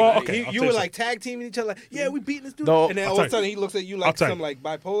 Yeah. like Well, okay, you I'll you tell were you like tag teaming each other. Like, yeah, we beating this dude. No, and then I'll all of a tell sudden he looks at you I'll like tell some you. like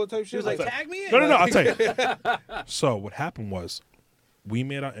bipolar type shit. was like, Like, tag me in. No, I'll Like- tell you. So what happened was, we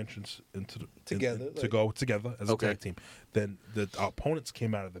made our entrance into the, Together, to like- go together as a Okay. tag team. Then our opponents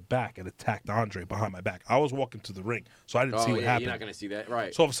came out of the back and attacked Andre behind my back. I was walking to the ring, so I didn't see what happened. You're not gonna see that,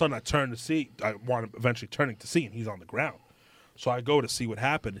 right? So all of a sudden, I turned to see. I wound up eventually turning to see, and he's on the ground. So I go to see what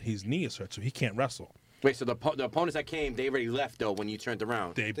happened. His knee is hurt, so he can't wrestle. Wait, so the opponents that came, they already left though when you turned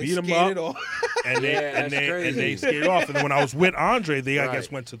around. They they beat him skated up, off. and they Yeah, and that's they and crazy. they skated off. And then when I was with Andre, they I Right.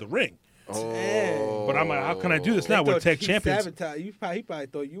 guess went to the ring. Oh. But I'm like, how can I do this now? They We're thought tag he champions. sabotaged. He probably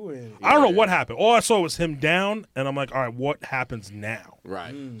thought you were in. I don't know what happened. All I saw was him down, and I'm like, all right, what happens now?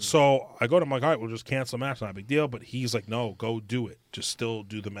 Right. So I go to him like, all right, we'll just cancel the match, not a big deal. But he's like, no, go do it. Just still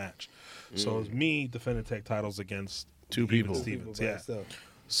do the match. So it's me defending tag titles against Two Even people. Stevens. by Yeah. himself.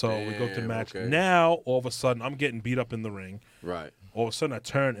 So we go to the Damn, match. okay. Now all of a sudden I'm getting beat up in the ring. Right. All of a sudden I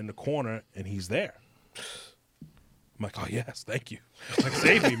turn in the corner and he's there. I'm like, oh yes, thank you. Like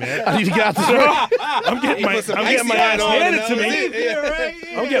save me, man. You got the I'm getting my some ass icy on handed and to that me. was it. Yeah,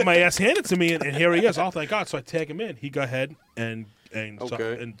 right. I'm getting my ass handed to me, and here he is. Oh, thank God! So I tag him in. He go ahead and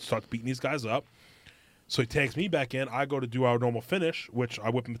Okay. starts beating these guys up. So he tags me back in. I go to do our normal finish, which I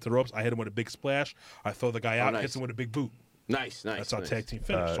whip him to the ropes. I hit him with a big splash. I throw the guy out, nice. hits him with a big boot. Nice. That's our nice. tag team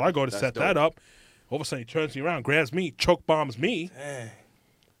finish. So I go to that's set dope. that up. All of a sudden, he turns me around, grabs me, choke bombs me. Dang.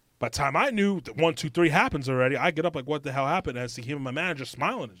 By the time I knew that 1, 2, 3 happens already, I get up like, what the hell happened? And I see him and my manager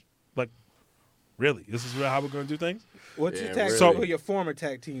smiling. Like, really? This is how we're going to do things? What's Yeah, your tag? really. What's your former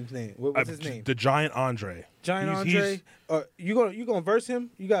tag team's name? What's his name? The Giant Andre. Giant He's- Andre. You gonna verse him?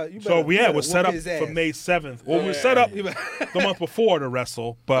 You better, So you better we're set whoop up his for ass. May 7th. Well, we were set up You better- the month before to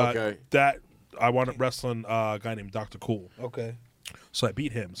wrestle, but Okay. that I wound up wrestling a guy named Dr. Cool. Okay, So I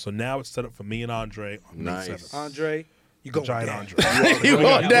beat him. So now it's set up for me and Andre on Nice. May 7th. Andre, you The going Giant down. Andre. You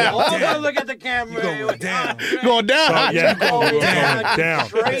going down. Oh, don't look at the camera. You going down. Going down. So, yeah, Oh, we're going yeah, down.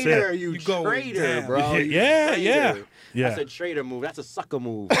 you That's traitor, it. you You going traitor, down. bro. You Yeah, traitor. yeah. Yeah. That's a traitor move. That's a sucker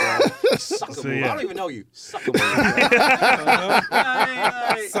move, bro. Sucker So, move. yeah. I don't even know you. Sucker move. Bro.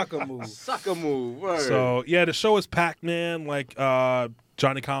 Sucker move. Sucker move. Word. So yeah, the show is packed, man. Like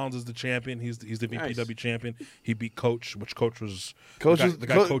Johnny Collins is the champion. He's the Nice. VPW champion. He beat Coach, which Coach was Coach is the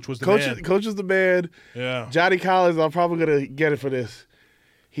guy Coach was the Coach, man. Coach is the man. Yeah. Johnny Collins, I'm probably gonna get it for this.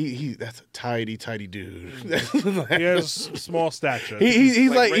 He that's a tidy dude. He has small stature. he's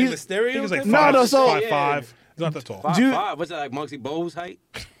like Rey he's, I Mysterio. think he's like type? No, five, no, so- 5'5". He's not that tall. 5'5". What's that, like Muggsy Bogues' height?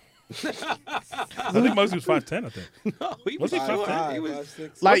 I think Muggsy was 5'10". I think. No, he Was he short. 5'10"? He was.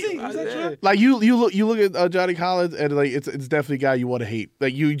 5'6". like Was he? Was that Yeah. short? like you look at Johnny Collins and like it's definitely a guy you want to hate.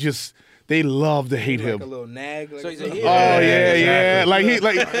 Like you just they love to hate Like him. a little nag. Like So he's a little- heel. Oh yeah, Yeah, yeah. exactly.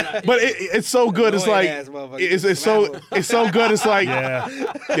 Like he but it's so good. It's Annoying like ass motherfucker. it's so good. It's like Yeah.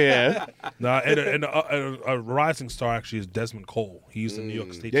 yeah. No, and a rising star actually is Desmond Cole. He's the New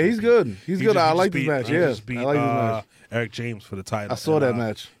York State. Yeah, he's champion. good. He's He good. just- I he like just this beat- match. he Yeah, just beat, I like this match. Eric James for the title. I saw And, that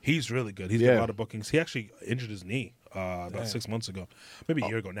match. He's really good. He's Yeah. got a lot of bookings. He actually injured his knee about 6 months ago, maybe a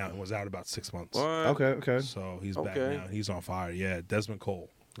year ago now, and was out about 6 months. What? Okay. So he's back Okay. now. He's on fire. Yeah, Desmond Cole.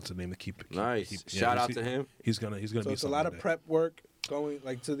 That's the name to keep. Nice. yeah, Shout out he- to him. He's gonna be So it's a something lot like of that. prep work going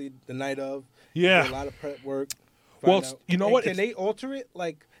like to the night of. Yeah. A lot of prep work. Well, Find out. you know And what? Can It's- they alter it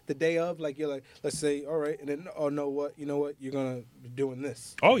like the day of? Like you're like, let's say, all right, and then oh no, what? You know what? You're gonna be doing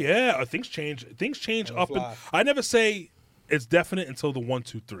this. Oh yeah, things change. Things change On up. the And, fly. I never say it's definite until the 1,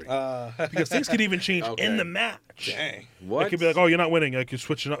 2, 3 because things could even change Okay. in the match. Dang. What? It could be like, oh, you're not winning. Like you're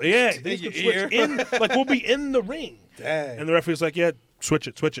switching up. Yeah, things your could switch ear. in. Like we'll be in the ring, Dang. and the referee's like, yeah, switch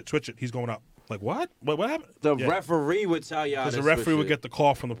it. He's going up. Like what? What happened? The Yeah. referee would tell y'all. Because to the referee switch would it. get the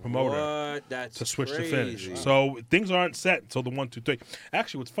call from the promoter What? That's to switch crazy. the finish. So things aren't set until the 1, 2, 3.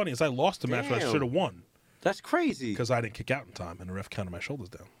 Actually, what's funny is I lost the match, but I Damn. should have won That's crazy. because I didn't kick out in time, and the ref counted my shoulders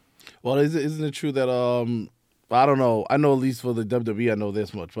down. Well, isn't it true that I don't know. I know at least for the WWE, I know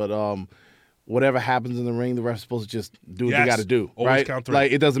this much, but whatever happens in the ring, the ref's supposed to just do what Yes. they got to do, Always right? count three.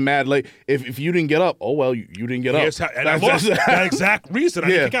 Like it doesn't matter. Like if you didn't get up, oh well, you didn't get Here's up. how, and I lost. That exact reason I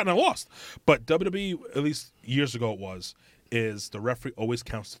Yeah. didn't kick out and I lost. But WWE, at least years ago, is the referee always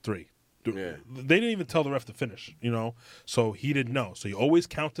counts to 3. Yeah. They didn't even tell the ref to finish, so he didn't know. So you always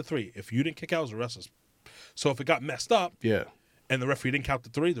count to 3. If you didn't kick out, it was the wrestler's. So if it got messed up Yeah. and the referee didn't count to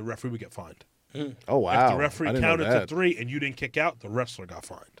 3, the referee would get fined. Oh wow. If the referee I didn't know counted to that. 3 and you didn't kick out, the wrestler got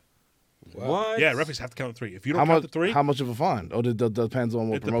fined. What? Yeah, referees have to count to 3. If you How don't count much? to 3, How much of a fine? Oh, it depends on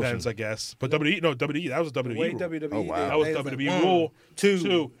what it promotion. depends, I guess. But WWE, no, WWE, that was a WWE Way rule. WWE. Oh, wow. That was they WWE rule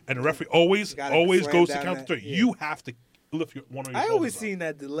 2, and the referee always Gotta goes slam to down count to that, 3. yeah. You have to lift one of your I shoulders always up. seen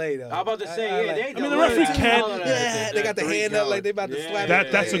that delay though. I'm about to say, I yeah, like- they the referee can't- Yeah, they got the hand up like they about to slap.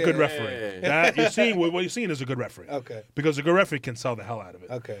 That's a good Yeah. referee. That you're seeing what you're seeing is a good referee. Okay. Because a good referee can sell the hell out of it.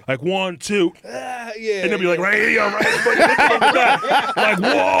 Okay. Like 1, 2, Yeah. and they'll be like right here, right here. Like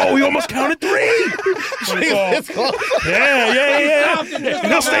whoa, he almost counted 3. It's close. Yeah. And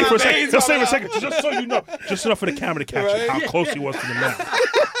he'll stay for a second. He'll stay for a second, just so you know, just enough for the camera to catch how close he was to the mat.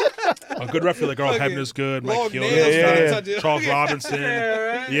 A good referee like Earl Hebner's good, Mike long Keeler, nails those trying to guys, touch it. Charles Robinson.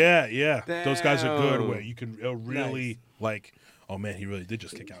 right? Yeah. Those guys are good. Damn. Where you can really like, oh man, he really did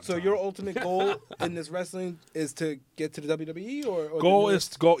just kick out. So time. your ultimate goal in this wrestling is to get to the WWE or goal the is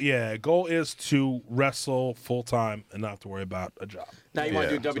to go. Yeah, goal is to wrestle full time and not have to worry about a job. Now you want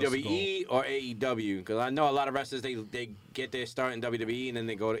to Yeah. do WWE or AEW? Because I know a lot of wrestlers they get their start in WWE and then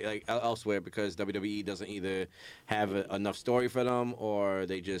they go to, like elsewhere because WWE doesn't either have enough story for them or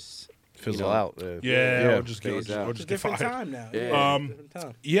they just Fizzle out. Yeah, or just get, phase out. or It's a just get different fired. time now. Yeah. Different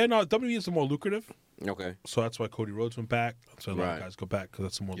time. Yeah, no, WWE is the more lucrative, Okay. so that's why Cody Rhodes went back. So a lot of Right. guys go back because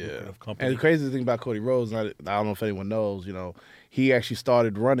that's a more Yeah. lucrative company. And the crazy thing about Cody Rhodes, I don't know if anyone knows, he actually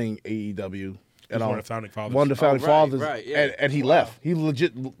started running AEW. He's one of the founding fathers. One of the founding right, fathers, right, yeah. and he left. He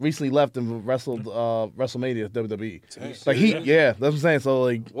legit recently left and wrestled WrestleMania at WWE. Like that's what I'm saying. So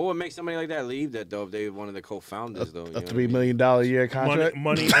like What would make somebody like that leave that though if they were one of the co-founders though? a $3 million a year contract.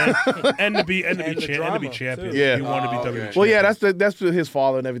 money, and to be And the drama, champion. too. Yeah. He wanted to be Oh, WWE okay. Well, yeah, champion. that's his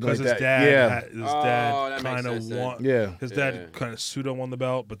father and everything like Because that. Yeah, his Oh, dad that makes kind of sense then. won. Yeah. His dad Yeah. kind of pseudo won the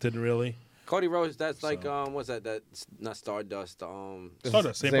belt, but didn't really. Cody Rhodes, that's like what's that? That's not Stardust.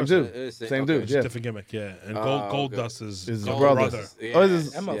 Stardust, same same person. dude. Same- Same okay. dude. Just Yeah. different gimmick, yeah. And Oh, Gold okay. Dust is His Gold's brother. Yes, Oh, is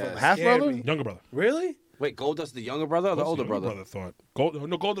his That motherfucker yes. half scared brother? me. younger brother. Really? Wait, Goldust the younger brother or the older brother? Thought Gold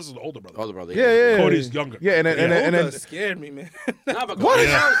Dust is the older brother. Older brother. Yeah. Cody's younger. Yeah, and then Goldust scared me, man. Nah, but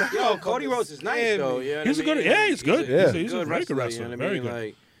What? Cody Rhodes is nice Scared though. me. You know what He's I a good. mean? Yeah, he's good. Yeah. He's a very good wrestler. You know what I Very mean? good.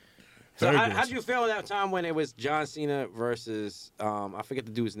 Like, so Very how good. did you feel that time when it was John Cena versus I forget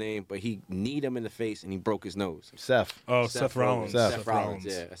the dude's name, but he kneed him in the face and he broke his nose. Seth. Oh, Seth Rollins. Seth Rollins.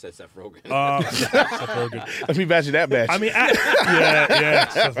 Yeah, I said Seth Rogen. Seth Rogen. Let me match you that match. I mean, yeah,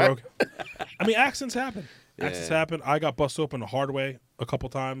 Seth Rogen. I mean, accidents happen. Accidents Yeah. happen. I got busted open the hard way a couple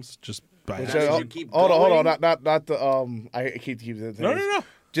times, just by Which, accident. you keep hold going? on, not the I keep the No.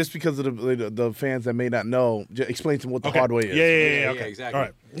 Just because of the fans that may not know, explain to them what the Okay. hard way is. Yeah, Yeah, okay. exactly. All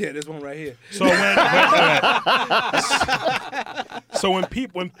right. Yeah, this one right here. So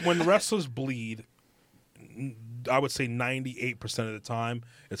when wrestlers bleed, I would say 98% of the time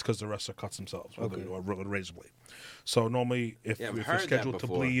it's because the wrestler cuts themselves with a razor blade. So normally, if Yeah, I've you're heard that scheduled to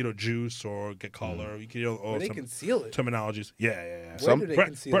before. bleed or juice or get color, you can or They some conceal it. terminologies. Yeah. Where do they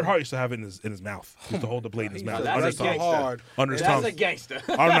conceal Bret it? Hart used to have it in his mouth. He used to hold the blade in his He mouth. used to Under That's his a tongue. gangster. hard. Under his That's tongue. a gangster.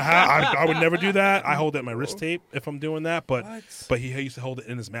 I don't know how. I would never do that. I hold it in my wrist tape if I'm doing that, but What? he used to hold it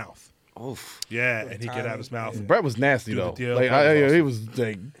in his mouth. Oof. Yeah, and he'd get out of his timing. mouth. Brett was nasty Do the though. deal. Like Brett was he awesome. was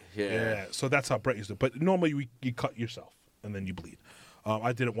like, Yeah, so that's how Brett used to. But normally you cut yourself and then you bleed.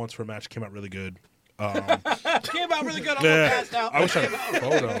 I did it once for a match. Came out really good. Came out really good. I'm Yeah, passed out. I wish I had a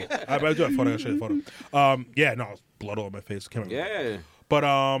photo. I do have a photo. I'll show you the photo. Yeah, no, it was blood all over my face. Came out really good. Yeah. But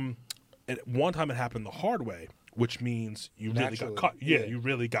and one time it happened the hard way, which means you really Naturally, got cut. Yeah, yeah. you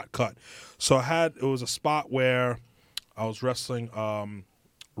really got cut. So it was a spot where I was wrestling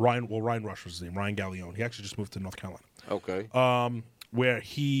Ryan Rush was his name, Ryan Gallione. He actually just moved to North Carolina. Okay. Where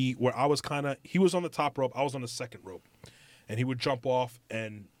I was he was on the top rope, I was on the second rope. And he would jump off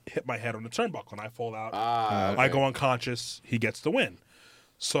and hit my head on the turnbuckle, and I fall out. Okay. I go unconscious. He gets the win.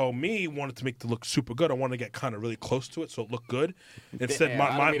 So wanted to make it look super good. I wanted to get kind of really close to it so it looked good. Instead, Yeah,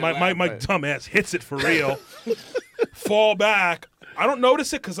 I don't mean to my laugh, but- dumb ass hits it for real. Fall back. I don't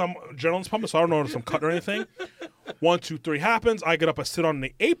notice it because I'm adrenaline's pumping, so I don't notice I'm cut or anything. 1, 2, 3 happens. I get up, I sit on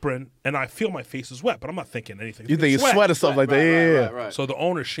the apron, and I feel my face is wet, but I'm not thinking anything. you think it's sweat or something like that? Yeah. Right. So the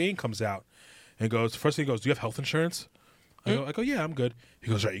owner, Shane, comes out and goes, first thing he goes, do you have health insurance? I go, yeah, I'm good. He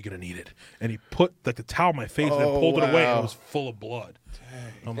goes, right, you're going to need it. And he put like the towel on my face and then pulled it away, and wow. it was full of blood.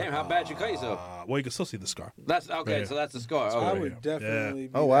 I'm Damn, like, how bad you cut yourself? well, you can still see the scar. That's okay. Yeah. So that's the score. I Okay. would definitely.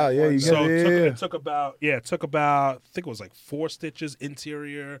 Be Oh, wow, that yeah, one. you So got- it took about I think it was like 4 stitches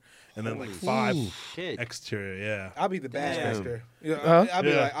interior and then like 5 Shit. exterior, yeah. I'll be the bad Damn. actor. You know, Huh? I'll be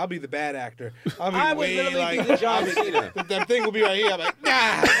Yeah. like, I'll be the bad actor. I'll be I would way literally like, be the John Cena. that thing will be right here. I'm like, nah.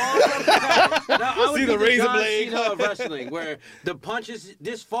 Now, I would See be the the razor John blade? Cena of wrestling, where the punch is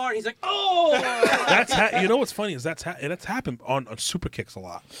this far, and he's like, "Oh!" You know what's funny is that's happened on super kicks a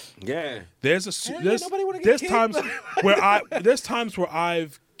lot. Yeah. There's nobody wanna get times kicked. there's times where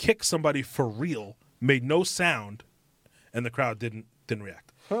I've kicked somebody for real, made no sound, and the crowd didn't react.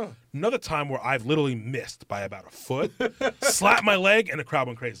 Another time where I've literally missed by about a foot, slapped my leg, and the crowd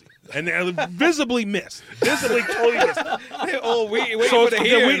went crazy. And I visibly missed. Visibly totally missed. Oh, waiting So for the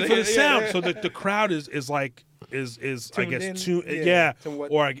they're hair. waiting for the sound. Yeah. So the crowd is I guess in? too Yeah, to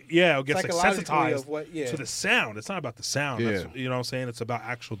what- or gets like psychologically sensitized of what- yeah. to the sound. It's not about the sound. Yeah. That's, you know what I'm saying? It's about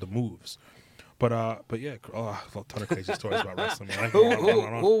the moves. But yeah, a ton of crazy stories about wrestling. Man.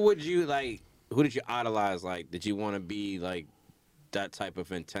 Who would you like? Who did you idolize? Like, did you want to be like that type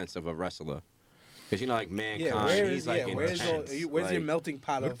of intense of a wrestler? Because like Mankind, he's like intense. Where's your Like, melting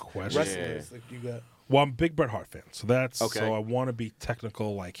pot of question. wrestlers? Like you got. Well, I'm a big Bret Hart fan, so that's Okay. so I want to be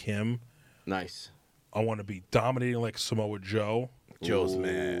technical like him. Nice. I want to be dominating like Samoa Joe, Joe's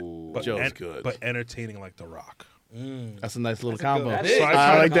man. Ooh. but Joe's good. but entertaining like The Rock. That's a nice little That's a combo. good- That So is- I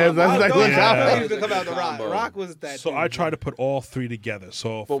I like that. That's a nice little Yeah. combo. He was gonna come out the Rock. Combo. Rock was that. So dude. I try to put all three together.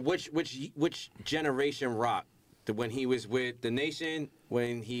 So But which generation Rock? When he was with the Nation,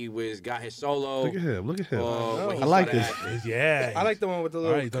 when he got his solo. Look at him. Look at him. or when he I like started this. acting? yeah, I like the one with the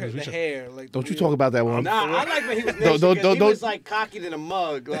little Alright, that was the research. hair. Like Don't you talk about that one. Nah, I like when he was Don't- Nation 'cause he don't- was like cocky than a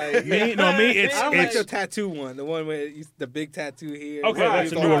mug. Like Me, it's I don't like it's your tattoo one. The one where the big tattoo here. Okay,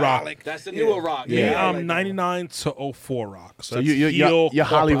 that's He's a all newer Rock. alcoholic. That's the newer Rock. me. Yeah, I I'm like that 99 to 04 Rock. So So that's you're heel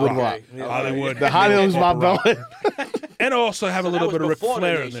Hollywood corporate Rock. Yeah. Hollywood. The Hollywood's my corporate belt. Rock. And also have a So little that bit of was Ric before the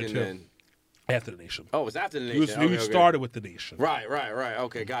Flair in there Nation, too. then. After the Nation. Oh, it was after the He Nation. was, Okay, he started with the Nation. Right.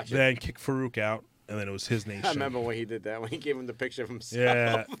 Okay, gotcha. Then kicked Farouk out, and then it was his Nation. I remember when he did that, when he gave him the picture of himself.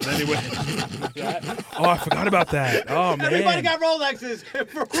 Yeah. Then he went. Oh, I forgot about that. Oh man. Everybody got Rolexes.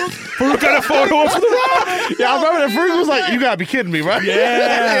 Farouk got a photo of The Rock. Yeah, I remember that Freak was like, "You gotta be kidding me, right?"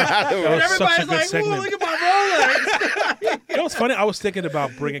 Yeah. That was such a Everybody's good like, "Ooh, segment. look at my Rolex." You know what's funny? I was thinking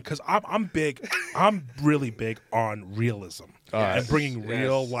about bringing because I'm really big on realism right. and bringing Yes.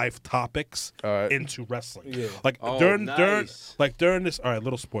 real life topics All right. into wrestling. Yeah. Like Oh, during nice. this. All right,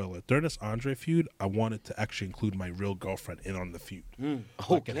 little spoiler. During this Andre feud, I wanted to actually include my real girlfriend in on the feud. Oh,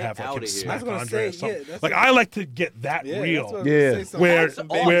 Like, and have like him outta here. smack I was gonna Andre or say, something. yeah, that's Like what- I like to get that Yeah, real. that's what I was Yeah. gonna say, some- Where some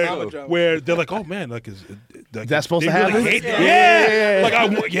baby drama drama. where they're like, oh man, like is that supposed they to really happen? hate that?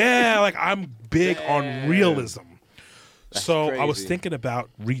 Yeah. Like I'm big on realism. So I was crazy. thinking about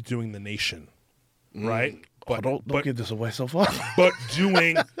redoing the Nation, right? But Don't give this away so far. but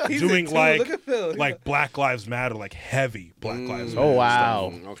doing He's doing into it. Look like at Phil. He's like Black Lives Matter, like heavy Black Lives Matter. Oh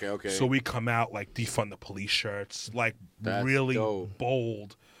wow. Okay. So we come out like defund the police shirts, like That's really dope.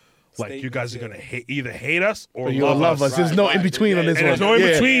 bold. Like you guys are Statements, gonna either hate us or You gonna love us. There's Right, no right. in between on this And one. there's no in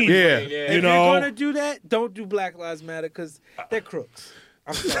Yeah, between. Yeah. If you know. you're gonna do that, don't do Black Lives Matter because they're crooks.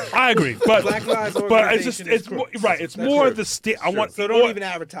 I'm sorry. I agree, but Black Lives but it's just Organization is it's more, crooks. right. It's That's more true. the state. I want So don't or- even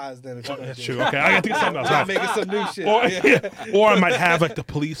advertise them. If you're gonna That's do true. it. Okay, I got to think of something else. I'm not making some new shit. Or, Yeah. or I might have like the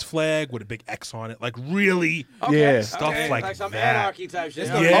police flag with a big X on it, like really Yeah. stuff like some that. anarchy type shit.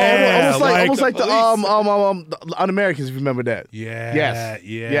 Yeah. almost like the police. Un-Americans, if you remember that. Yeah, Yes.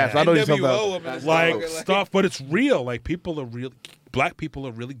 yeah. Yes, I know you're talking NWO about. up in this Like motherfucker, stuff, but it's real. Like people are really, black people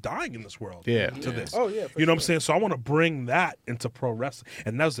are really dying in this world. Yeah. To this. Oh, yeah, for You know what I'm sure. saying? So I want to bring that into pro wrestling,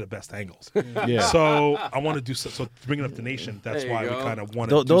 and those are the best angles. Yeah. So I want to do so bringing up the Nation. That's There you why we go. kind of want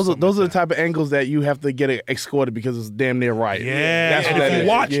to. Those are the type of angles that you have to get escorted because it's damn near right. Yeah, That's and what if that you is.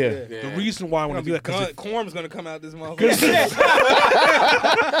 watch, Yeah. the reason why I want to do that because Corm's gonna come out this motherfucker.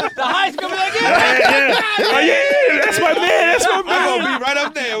 The high's gonna be like, that's my man. That's my I'm gonna man. be right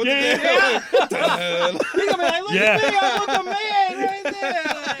up there with He gonna be like, look Yeah. at me, I'm with the man right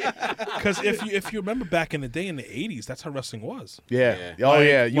there. Because if you remember back in the day in the '80s, that's how wrestling was. Yeah. Yeah. Oh Like-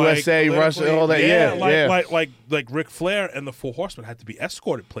 yeah. USA, like Russia, all that. Yeah. like Ric Flair and the Four Horsemen had to be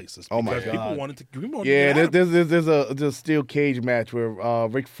escorted places. Oh, my because people God. wanted to. People wanted Yeah, to get at 'em. there's a steel cage match where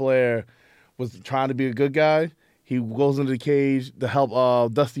Ric Flair was trying to be a good guy. He goes into the cage to help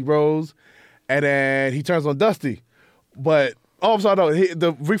Dusty Rhodes, and then he turns on Dusty. But all of a sudden,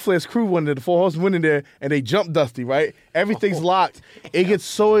 the Ric Flair's crew went in, the Four Horsemen went in there, and they jumped Dusty, right? Everything's locked. It gets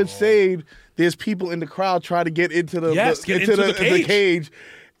so insane. There's people in the crowd trying to get into the Get into the cage.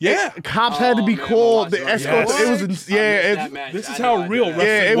 Yeah. Cops had to be man, called. The Watson, escorts. yes. It was This is how real wrestling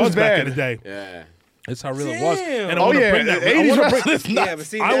it was was back bad. in the day. Yeah. It's how real it was. Damn. And I Oh want to yeah, bring that. I 80s want to bring. wrestling's nuts. Yeah, but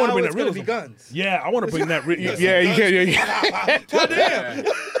see, I now wanna bring it's that gonna be realism. guns. Yeah, I want to bring that. Yeah, you can't.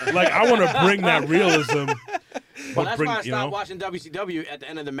 Like I want to bring that realism Well, that's why I stopped watching WCW at the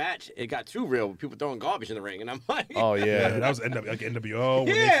end of the match. It got too real. People throwing garbage in the ring, and I'm like, Oh yeah. That was NWO.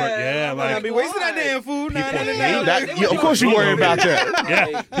 When they first, I be wasting that damn food. Of course you worry about that.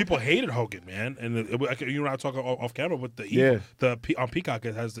 Yeah, people hated Hogan, man, and you and I talking off camera, but on Peacock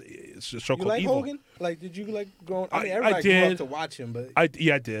it has it's a show You called like Evil. Hogan? Like, did you like growing? I mean, I everybody grew did. up to watch him, but I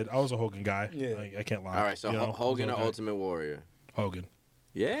did. I was a Hogan guy. Yeah. I can't lie. all right, so Hogan or okay. Ultimate Warrior? Hogan.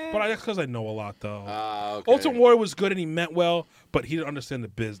 Yeah, But that's because I know a lot, though. okay. Ultimate Warrior was good and he meant well, but he didn't understand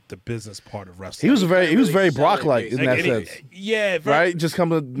the business part of wrestling. He was very really Brock-like in that And sense, yeah, right? Just come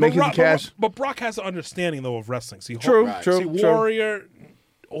to make his cash. But Brock has an understanding though of wrestling. See, True, Right. true, See, true. Warrior,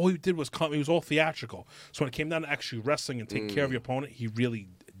 all he did was he was all theatrical. So when it came down to actually wrestling and taking care of your opponent, he really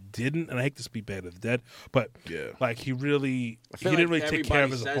didn't. And I hate to speak bad of the dead, but like he didn't really take care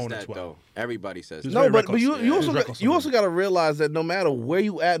of his opponents well. Though. Everybody says He's that. No, very but you reckless. also He's reckless you on also got to realize that no matter where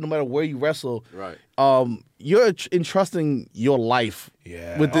you at, no matter where you wrestle, Right. You're entrusting your life.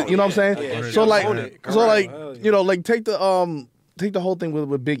 Yeah. With the, you know what I'm saying? Yeah, So like, own it. so like, Correct. you know, like take the whole thing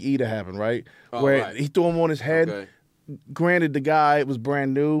with Big E to happen, right? Oh, Where right. he threw him on his head. Okay. Granted, the guy was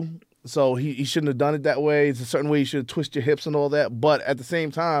brand new, so he shouldn't have done it that way. It's a certain way you should twist your hips and all that. But at the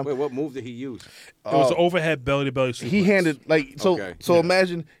same time, Wait, what move did he use? It was an overhead belly to belly suplex. he handed like so. Okay. So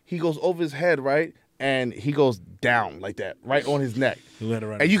imagine he goes over his head, right, and he goes down like that, right on his neck, He let it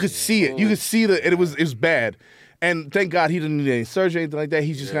run. and you could see it. You could see that it was bad. And thank God he didn't need any surgery or anything like that.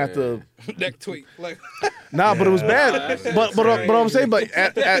 He's just gonna have to. neck tweak. Like, Nah, but it was bad. that's But I'm saying, but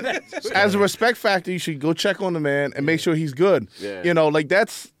as a respect factor, you should go check on the man and make sure he's good. Yeah. You know, like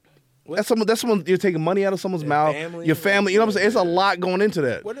that's someone you're taking money out of someone's mouth. family, Your family. You know what I'm saying? It's a lot going into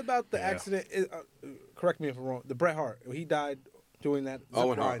that. what about the accident? Correct me if I'm wrong. The Bret Hart. He died doing that. zip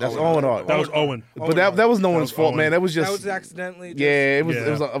Owen Hart. line. That's Owen Hart. That was Owen. But that was no one's was fault, Owen. man. That was just That was accidentally. yeah. It was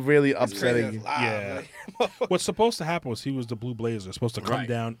Yeah. a really That's crazy. upsetting. That's loud. Yeah. Like, What's supposed to happen was he was the Blue Blazer, supposed to come Right.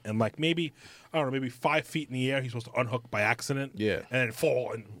 down and like maybe I don't know, maybe 5 feet in the air. He's supposed to unhook by accident, Yeah. and then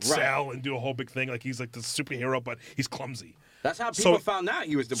fall and sail and do a whole big thing like he's like the superhero, but he's clumsy. That's how people So- found out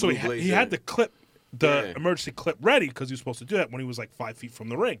he was the So Blue he Blazer. had the clip, the Yeah. emergency clip ready because he was supposed to do that when he was like 5 feet from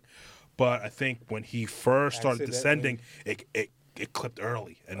the ring. But I think when he first started descending, it clipped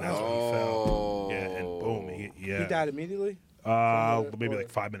early, and that's when he fell. Yeah, and boom, he died immediately. maybe like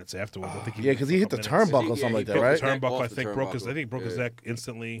 5 minutes afterwards. I think Yeah, because he hit the turnbuckle or something like that, broke right? the turnbuckle. Off I the think broke his. I think he broke his turnbuckle. neck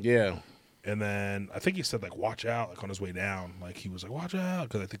instantly. Yeah. And then I think he said like watch out, like on his way down, like he was like watch out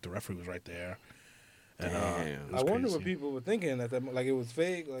because I think the referee was right there. And, it was I wonder crazy. what people were thinking at that. Like it was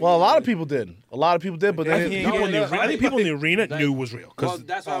fake. Like, Well, a lot of people did. A lot of people did, but I then think people in the, I think people in the arena knew it was real Well, because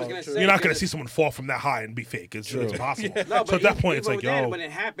that's what I was gonna say. you're not going to because- see someone fall from that high and be fake. It's impossible. No, So at that point, it's like, yo, when it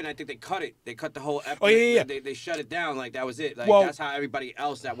happened, I think they cut it. They cut the whole episode. Oh, yeah. They shut it down. Like that was it. Like Well- that's how everybody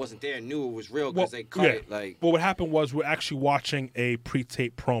else that wasn't there knew it was real because they cut yeah. it. Like Well, what happened was we're actually watching a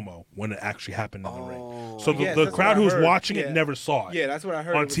pre-tape promo when it actually happened in the ring. So Yes, the that's crowd what I who was heard. watching Yeah. it never saw it. Yeah, that's what I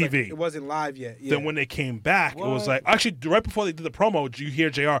heard. on It was like- TV. it wasn't live yet. Yeah. Then when they came back, it was What? like actually right before they did the promo, you hear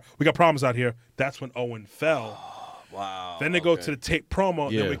JR, we got problems out here. That's when Owen fell. wow. Then they go okay. to the tape promo,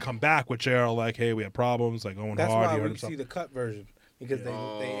 and Yeah. then we come back with JR like, hey, we have problems, like Owen that's Hart, why he hurt we himself. see the cut version because they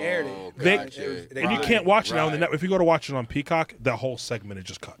aired it. They- They And you cut can't it. watch it now on the Right. net. If you go to watch it on Peacock, the whole segment is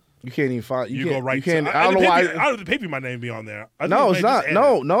just cut. you can't even find. You can't, go right You can't. to. I don't know why. I don't the pay-per-view might not even be on there. I think No, it it's may not. just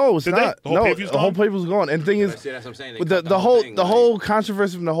No, end. no, it's Did they? not. The whole No, pay-per-view's the whole gone? pay-per-view's gone. And the thing is, See, that's what I'm saying. They But cut the whole thing, the like- whole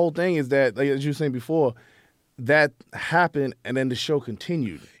controversy from the whole thing is that, like as you were saying before, that happened and then the show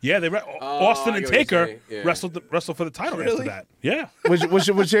continued. Yeah, they Austin I and get what you're Taker saying, yeah. wrestled for the title after Really? that. Yeah. Which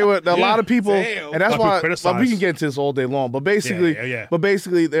they were a lot of people, Damn. and that's A lot of people why criticize. we can get into this all day long. But basically, Yeah.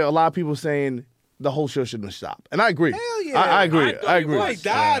 there are a lot of people saying the whole show shouldn't have stopped, and I agree. Hell yeah. I agree. thought I it agree. was. Somebody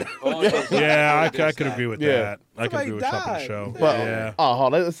died. Oh, yeah. Yeah, I could agree with Yeah. that. I could Somebody agree with chopping the died. show. But yeah.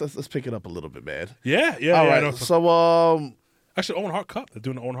 hold on, let's pick it up a little bit, man. Yeah. All right. no, So actually, Owen Hart Cup. They're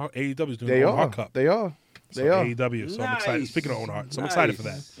doing the Owen Hart. AEW's doing they the Owen are. Hart Cup. They are. So They are. AEW. So I'm excited. Nice. Speaking of Owen Hart, so I'm excited for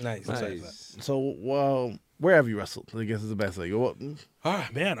that. Nice. Nice. So where have you wrestled? I guess is the best thing. What- Ah,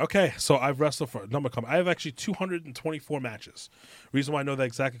 man. Okay. So I've wrestled for a number of companies. I have actually 224 matches. Reason why I know that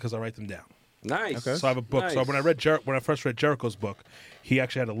exactly because I write them down. Nice. Okay. So I have a book. Nice. So when I first read Jericho's book, he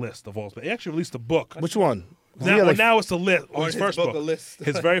actually had a list of all. He actually released a book. Which one? Now, He had, like, now it's the list. On His his first book, book. a list.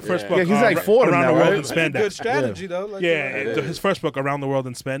 His very first Yeah. book. Yeah, he's like 4 of them Around now, the World right? in That's a good Spandex. strategy though. Like, Yeah, his first book, Around the World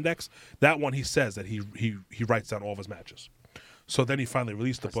in Spandex, that one he says that he writes down all of his matches. So then he finally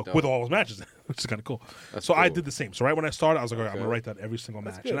released the book dope. with all his matches, which is kind of cool. That's so I cool. did the same. So right when I started, I was like, all right, I'm Okay. going to write down every single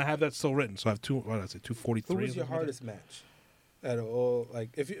match. good. And I have that still written. So I have 243. who was your hardest match? Out of all, like,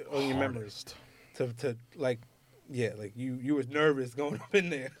 if you on your memories, to like Yeah, like you was nervous going up in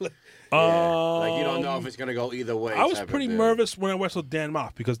there. Like you don't know if it's gonna go either way. I was pretty nervous when I wrestled Dan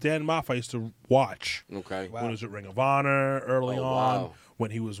Moff because Dan Moff I used to watch. Okay. When he was at Ring of Honor early on. Wow. When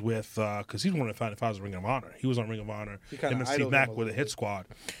he was with, because he's one of the founding fathers of Ring of Honor. He was on Ring of Honor. Him and Steve Mack were the Hit Squad.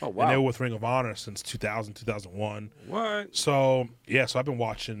 Oh, wow. And they were with Ring of Honor since 2000, 2001. What? So, so I've been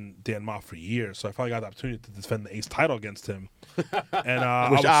watching Dan Moff for years. So I finally got the opportunity to defend the Ace title against him. And Which I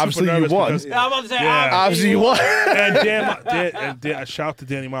was obviously super you nervous won. because- Yeah, I'm about to say, Obviously you won. and I shout out to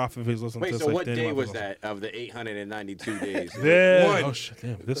Danny Moff if he's listening Wait, to this. so like, what Danny day Moff was is that of the 892 days? Yeah. One. Oh shit!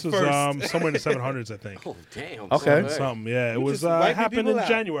 Damn. This was First. somewhere in the 700s, I think. Oh, damn. Okay. son. Something. Yeah. It was just wiping happened people in out.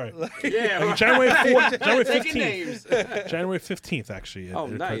 January. Yeah. Like January 4th, January Taking 15th. names. January 15th, actually. It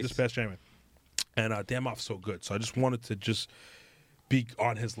occurred nice. This past January. And Dan Moff's so good. So I just wanted to just be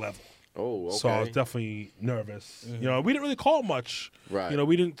on his level. Oh, okay. So I was definitely nervous. You know, we didn't really call much. Right. You know,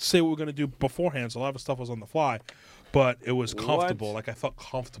 we didn't say what we were going to do beforehand. So a lot of stuff was on the fly. But it was comfortable. What? Like, I felt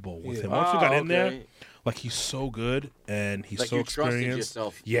comfortable with Yeah. him. Once we got in there, okay. like, he's so good and he's Like so you trusted experienced.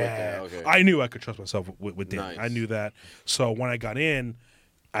 yourself with Yeah. that, okay. I knew I could trust myself with Danny. Nice. I knew that. So when I got in,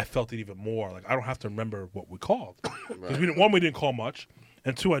 I felt it even more. Like, I don't have to remember what we called. Because we didn't call much.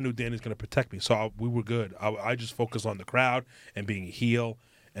 And two, I knew Danny's going to protect me. So we were good. I just focused on the crowd and being a heel,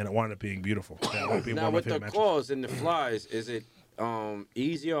 and it wound up being beautiful. Yeah, it wound up being Now, one of my with the favorite matches. calls and the flies, is it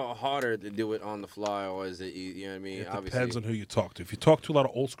easier or harder to do it on the fly, or is it, you know what I mean? It depends on who you talk to. If you talk to a lot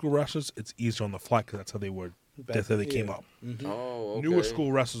of old school wrestlers, it's easier on the fly because that's how they were. That's how they came up. Oh, okay. Newer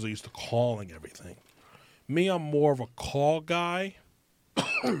school wrestlers are used to calling everything. Me, I'm more of a call guy.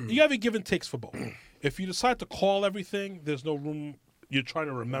 You have a give and takes for both. If you decide to call everything, there's no room. You're trying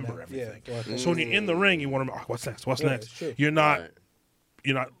to remember everything. Yeah. So when you're in the ring, you want to. Oh, what's next? What's Yeah, next? it's true. You're not.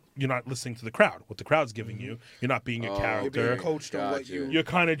 Right. You're not listening to the crowd. What the crowd's giving you. You're not being your You're character. being coached on what Gotcha. you. You're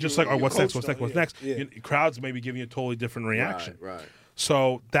kind of just like, oh, you're what's next? coached What's next? on What's it, next? yeah. Crowds maybe giving you a totally different reaction. Right.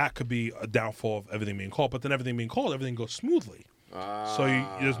 So that could be a downfall of everything being called. But then everything being called, everything goes smoothly. So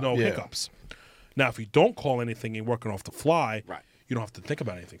there's no Yeah. hiccups. Now, if you don't call anything, you're working off the fly. Right. You don't have to think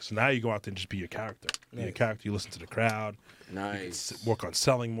about anything. So now you go out there and just be your character. Be your character. You listen to the crowd. Nice. Work on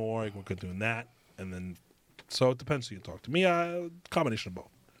selling more. You work on doing that, and then so it depends who you talk to. Me, combination of both.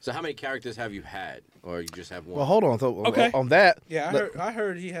 So how many characters have you had, or you just have one? Well, hold on. So Okay. on that. Yeah, I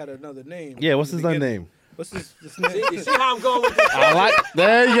heard he had another name. Yeah, what's in his the other beginning. name? What's this name? You see how I'm going with this? I like.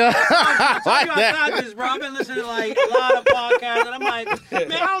 There you go. I like You that. got this, bro. I've been listening to like a lot of podcasts, and I'm like,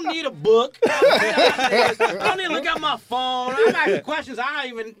 man, I don't need a book. I don't need to look at my phone. I'm asking questions I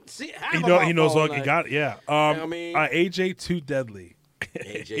don't even see. He knows all. You got it. Yeah. I mean? AJ Too Deadly.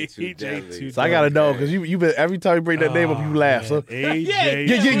 AJ Too Deadly. So I gotta know because you been every time you bring that name up, you laugh. So AJ.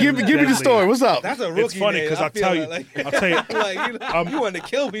 give me the story. What's up? That's a rookie It's funny name. because I I'll feel tell you. like, I'll tell you. like you want to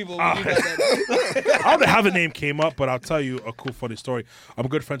kill people when you got that. I don't know how the name came up, but I'll tell you a cool, funny story. I'm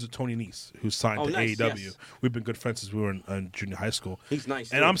good friends with Tony Nese, who's signed to nice, AEW. yes. We've been good friends since we were in junior high school. He's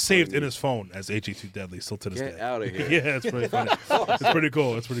nice, And too, I'm saved Tony in Nese. his phone as AJ Too Deadly still to this Get day. out of here. Yeah, it's pretty funny. It's pretty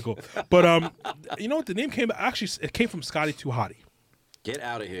cool. It's pretty cool. But you know what? The name came actually. It came from Scotty Too Hottie. Get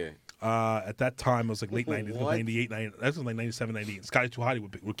out of here. At that time, it was like late 90s, What? 98, 90, that was like 97, 98. Scotty Too Hottie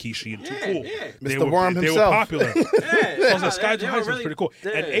with Kishi and Too Yeah, Cool. yeah. They Mr. Worm they were himself. popular. So I was like, Scotty Too they were Hottie was really- pretty cool.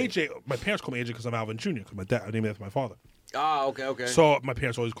 And yeah. AJ, my parents call me AJ because I'm Alvin Jr. because my dad, I named after my father. Ah, okay. So my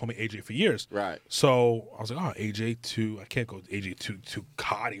parents always call me AJ for years. Right. So I was like, oh, AJ Too. I can't go AJ Too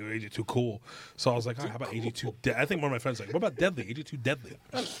Hottie or AJ Too Cool. So I was like, oh, how about AJ Too? I think one of my friends was like, what about Deadly? AJ Too Deadly.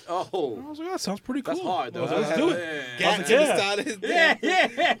 I Oh, was like, oh, that sounds pretty cool. that's hard though. Let's do it. Gats Yeah. in the side of his Yeah, name.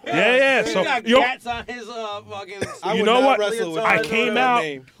 yeah. Yeah. He So got yo, cats on his fucking. I you would know not what? wrestle with I that came that out.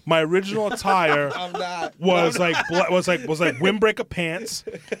 name. My original attire I'm not. was like windbreaker pants.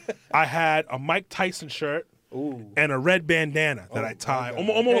 I had a Mike Tyson shirt. Ooh. And a red bandana that I tie,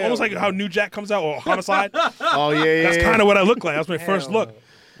 almost like how New Jack comes out or Homicide. Oh yeah. That's kind of what I look like. That was my first Hell look.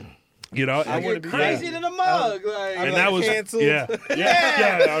 You know, I and, wouldn't be Crazy that. to the mug. Like, I'm and like, that was canceled. yeah.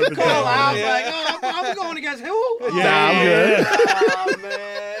 I would've been call out. dead. Like, oh, I'm going against who? Yeah, I'm good. Oh,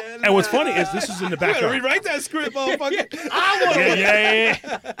 man. And what's funny is this is in the You gotta backyard. rewrite that script, motherfucker. Yeah.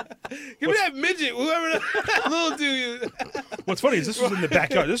 Give me that midget, whoever that little dude. What's funny is this was in the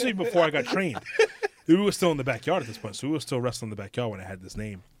backyard. This was even before I got trained. We were still in the backyard at this point, so we were still wrestling in the backyard when I had this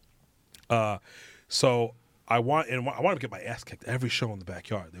name. So I wanted to get my ass kicked every show in the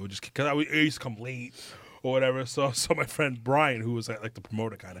backyard. They would just because I used to come late or whatever. So my friend Brian, who was like the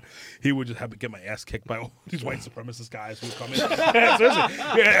promoter kind of, he would just have to get my ass kicked by all these white supremacist guys who would come in.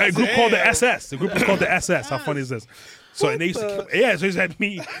 Yeah, a group called the SS. The group was called the SS. How funny is this? So and they used to, so he had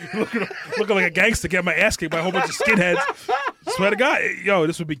me looking like a gangster, get my ass kicked by a whole bunch of skinheads. Swear to God, yo,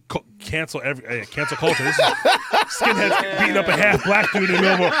 this would be cancel culture. This is skinheads beating up a half black dude in the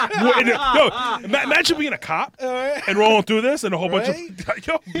middle of imagine being a cop and rolling through this and a whole bunch of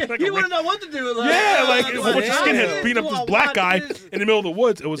You wouldn't know what to do. Like, a whole bunch of skinheads beating up this black guy in the middle of the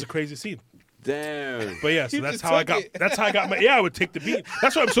woods. It was a crazy scene. Damn. But yeah, so that's how I got my. Yeah, I would take the beat.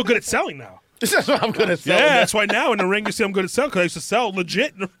 That's why I'm so good at selling now. That's what I'm gonna sell. Yeah, that's why now in the ring you see I'm good at selling because I used to sell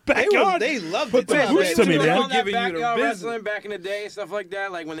legit in the backyard. They loved Put it. the boots to me, man. Giving you the wrestling back in the day and stuff like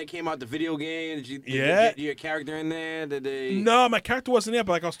that. Like when they came out the video game, did you get your character in there? Did they? No, my character wasn't there.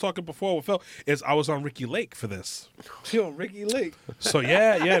 But like I was talking before with Phil, I was on Ricky Lake for this. You on Ricky Lake? So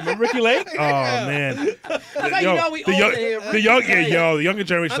yeah, remember Ricky Lake? Oh man, That's how we the younger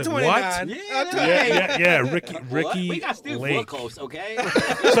generation. I'm Like, 29. what? Yeah, Ricky We got Steve Lake. Wilkos, okay?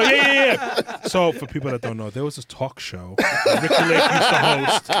 So yeah. So for people that don't know, there was this talk show that Ricky Lake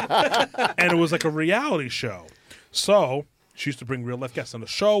used to host, and it was like a reality show. So she used to bring real life guests, and the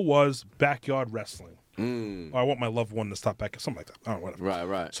show was backyard wrestling. Or I want my loved one to stop back, something like that. I don't know, whatever.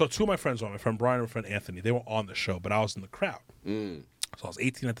 Right. So two of my friends were on, my friend Brian and my friend Anthony. They were on the show, but I was in the crowd. So I was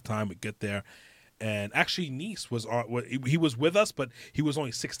 18 at the time. We get there. And actually, Nice was on. He was with us, but he was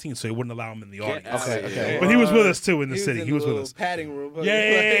only 16, so he wouldn't allow him in the audience. Okay. But he was with us too in the city. He was with us. Padding room.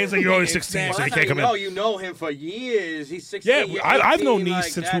 Yeah. He's like, you're only 16, so you can't come in. Oh, you know him for years. He's 16. Yeah, I've known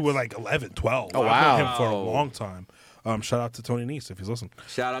Nice since we were like 11, 12. Oh, wow. I've known him for a long time. Shout out to Tony Nice if he's listening.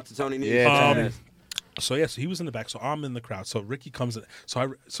 Shout out to Tony Nice. Yeah, So he was in the back. So I'm in the crowd. So Ricky comes in.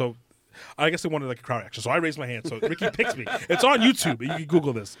 So I guess they wanted like a crowd action. So I raised my hand. So Ricky picks me. It's on YouTube. You can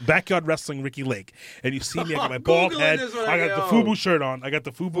Google this. Backyard Wrestling Ricky Lake. And you see me. I got my bald head. I got the FUBU shirt on. I got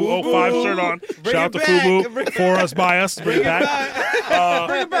the FUBU 05 shirt on. Shout out to FUBU. For us, by us. Bring it back.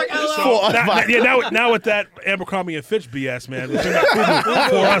 Bring it back. Now with that Abercrombie and Fitch BS, man. Bring back FUBU.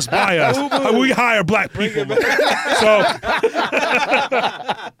 For us, by us. We hire black people.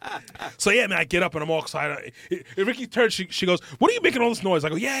 So yeah, man, I get up and I'm all excited. Ricky turns, she goes, "What are you making all this noise?" I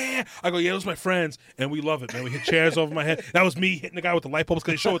go, "Yeah." I go, "Yeah, those are my friends," and we love it, man. We hit chairs over my head. That was me hitting the guy with the light bulbs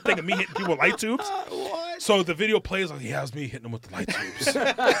because they show a thing of me hitting people with light tubes. So the video plays like, yeah, it was me hitting them with the light tubes.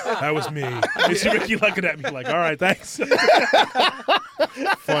 That was me. You see Ricky looking at me like, all right, thanks.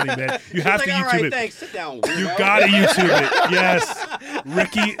 Funny, man. You have to YouTube all right, it. Thanks. Sit down. You gotta YouTube it. Yes.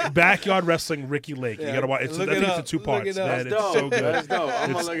 Ricky, Backyard Wrestling Ricky Lake. You gotta watch it. I think it's in 2 parts, man. It's so good. That's dope.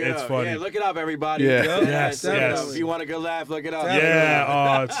 I'm gonna look it up. Funny. Yeah, look it up, everybody. Yeah. Yes. If you want a good laugh, look it up. Yeah.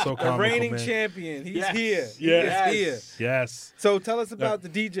 Oh, it's so The comical, reigning man. champion. He's Yes. here. Yes. He is here. Yes. So tell us about the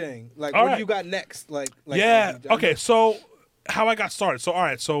DJing. Like, All what right. do you got next? Like Yeah. Okay. So how I got started. So all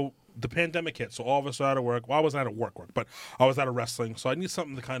right. So the pandemic hit. So all of us were out of work. Well, I wasn't out of work, but I was out of wrestling. So I need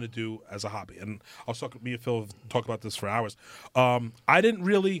something to kind of do as a hobby. And I was talking. Me and Phil have talked about this for hours. I didn't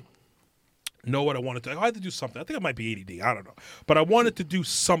really know what I wanted to. I had to do something. I think it might be ADD. I don't know. But I wanted to do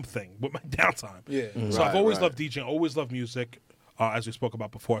something with my downtime. Yeah. So I've always loved DJing. Always loved music. As we spoke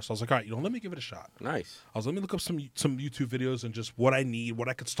about before. So I was like, all right, let me give it a shot. Nice. Let me look up some YouTube videos and just what I need, what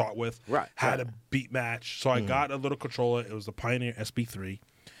I could start with, Right, how to beat match. So I got a little controller. It was the Pioneer SB3.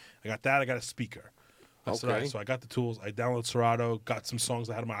 I got that. I got a speaker. I said, all right, so I got the tools. I downloaded Serato, got some songs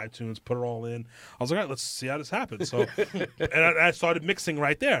I had on my iTunes, put it all in. I was like, all right, let's see how this happens. So, and I started mixing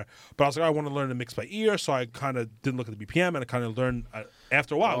right there. But I was like, I want to learn to mix by ear. So I kind of didn't look at the BPM, and I kind of learned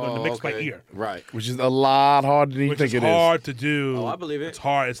after a while, I learned to mix by ear. Right. Which is a lot harder than you think it is. Which is hard to do. Oh, I believe it. It's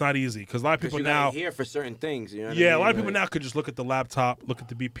hard. It's not easy because a lot of people You now. hear for certain things. You know what Yeah, I mean? a lot of people Like- now could just look at the laptop, look at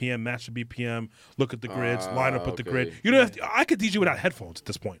the BPM, match the BPM, look at the grids, line up with the okay. grid. You don't have to, I could DJ without headphones at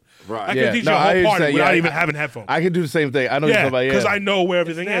this point. Right. I Yeah. could DJ No, a I whole party understand. without Yeah, even having headphones. I can do the same thing. I know you're talking about. because Yeah. I know where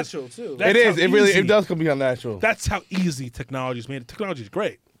everything is. natural, too. That's It is. how It really. easy- It does become natural. That's how easy technology is made. Technology is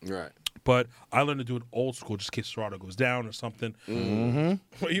great. Right. But I learned to do it old school just in case Serato goes down or something.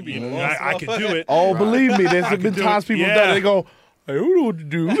 What you mean? I could do it. Oh, believe me, there's been do times it. people Yeah. done it. They go, I don't know what to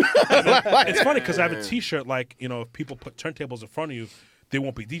do. It's funny because I have a T-shirt like, if people put turntables in front of you, they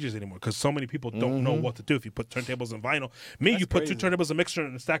won't be DJs anymore because so many people don't know what to do. If you put turntables in vinyl, you put crazy. 2 turntables, a mixer,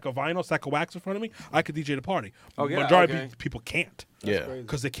 and a stack of vinyl, stack of wax in front of me, I could DJ the party. Oh, yeah, Majority okay. of people can't Yeah.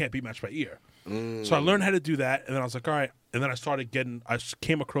 because they can't beat match by ear. So I learned how to do that, and then I was like, all right. And then I started getting. I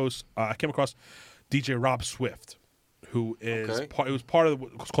came across DJ Rob Swift, who is Okay. it was part of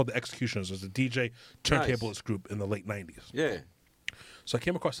what's called the Executioners. It was a DJ turntablist group in the late '90s. Yeah. So I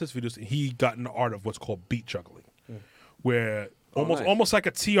came across his videos, and he got in the art of what's called beat juggling, where nice. almost like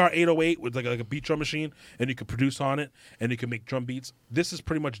a TR-808 with like a beat drum machine, and you could produce on it, and you can make drum beats. This is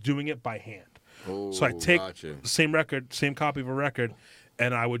pretty much doing it by hand. So I take gotcha. the same record, same copy of a record,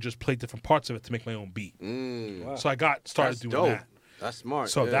 and I would just play different parts of it to make my own beat. So I started That's doing dope. that. That's smart.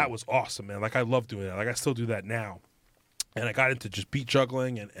 So yeah. that was awesome, man. Like I love doing that. Like I still do that now. And I got into just beat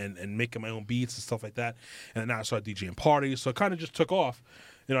juggling and making my own beats and stuff like that. And then now I started DJing parties. So it kind of just took off.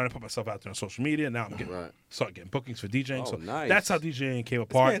 You know, I put myself out there on social media. And now I'm started getting bookings for DJing. Oh, so nice. that's how DJing came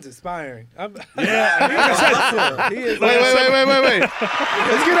apart. This man's inspiring. Yeah. He is Wait. Let's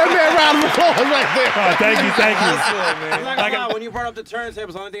get that man a round of applause right there. Oh, thank you. I'm not gonna lie, when you brought up the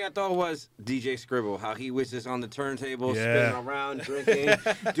turntables, the only thing I thought was DJ Scribble, how he was just on the turntables, spinning around, drinking,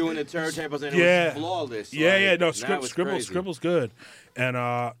 doing the turntables, and it was flawless. No, Scribble's Scribble's good. And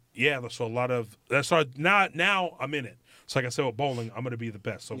so a lot of that started now I'm in it. So like I said with bowling, I'm gonna be the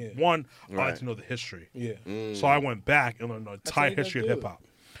best. So one, I like to know the history. Yeah. So I went back and learned the entire history of hip hop.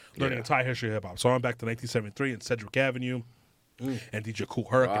 Learning the entire history of hip hop. So I went back to 1973 in Sedgwick Avenue. And DJ Kool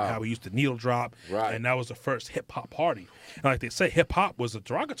Herc and how he used to needle drop. Right. And that was the first hip hop party. And like they say, hip hop was a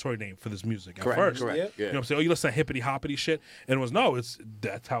derogatory name for this music at first. Correct. Yep. Yeah. You know what I'm saying? Oh, you listen to hippity hoppity shit. And it was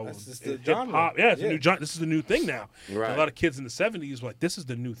that's how just the hip genre. hop. Yeah, it's a new genre. This is the new thing now. Right. And a lot of kids in the 70s were like, this is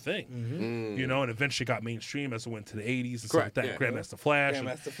the new thing. You know, and eventually got mainstream as it went to the 80s and stuff like that. Yeah. Grandmaster Flash.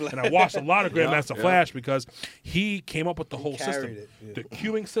 Grandmaster Flash. And I watched a lot of Grandmaster Flash because he came up with the whole carried system. it, yeah. The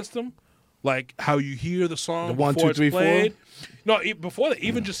queuing system. Like how you hear the song The 1, before 2, it's 3, 4? played. No, before that,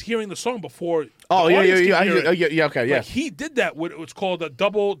 even just hearing the song before. Oh, the yeah, audience can hear it. yeah, okay, yeah. Like he did that with what's called a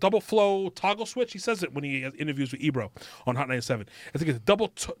double flow toggle switch. He says it when he has interviews with Ebro on Hot 97. I think it's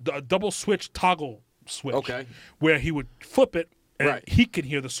a double switch toggle switch. Okay. Where he would flip it and he can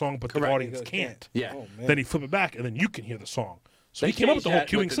hear the song, but the Correct. audience can't. Yeah. Oh, man. Then he flip it back, and then you can hear the song. So They he came up with the whole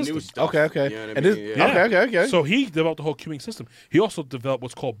changed that queuing with the new system. stuff. Okay. You know what I And mean? this- Yeah. Okay. So he developed the whole queuing system. He also developed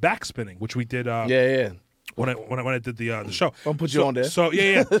what's called backspinning, which we did. Yeah. When I did the show. Don't put you on there. So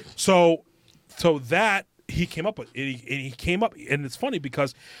yeah. so that he came up with, and he came up, and it's funny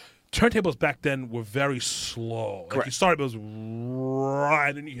because turntables back then were very slow. Like he started, it was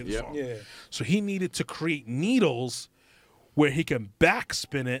right, and you hear the song. Yeah. So he needed to create needles where he can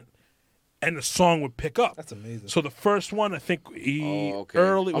backspin it, and the song would pick up. That's amazing. So the first one, I think he Okay.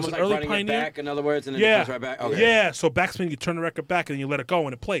 early Almost was an like early running pioneer. it back, in other words, and then it Yeah, comes right back. Okay. yeah. So backspin, you turn the record back and then you let it go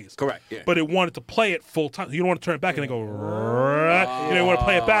and it plays. Correct, yeah. But it wanted to play it full time. You don't want to turn it back and then go. You know, you want to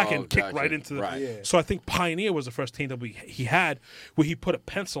play it back and kick gotcha. right into the. Right. Yeah. So I think Pioneer was the first team that he had where he put a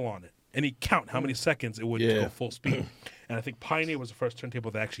pencil on it and he'd count how many seconds it would go full speed. And I think Pioneer was the first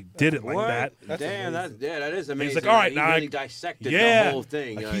turntable that actually did it like that. Damn, amazing. that is amazing. He's like, all right, he now really dissected the whole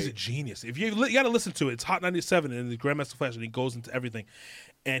thing. Like, he's a genius. If you got to listen to it, it's Hot 97 and the Grandmaster Flash, and he goes into everything,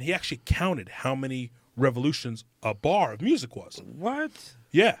 and he actually counted how many revolutions a bar of music was. what?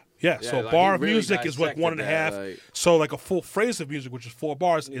 Yeah. So a like, bar he of really music is like 1.5. dissected that, like- So like a full phrase of music, which is 4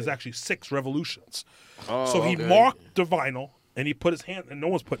 bars, is actually 6 revolutions. Oh, So he okay. marked the vinyl. And he put his hand, and no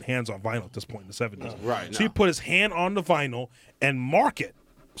one's putting hands on vinyl at this point in the 70s. Right, So he no. put his hand on the vinyl and mark it.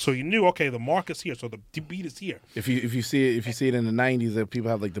 So he knew, okay, the mark is here, so the beat is here. If you see it in the 90s, that people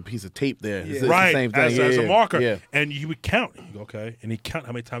have like the piece of tape there. It's Right, the same thing. as a marker. Yeah. And you would count, okay, and he'd count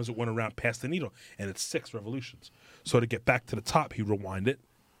how many times it went around past the needle, and it's 6 revolutions. So to get back to the top, he rewind it,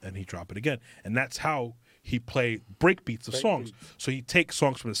 and he drop it again. And that's how he played break beats of songs. So he'd take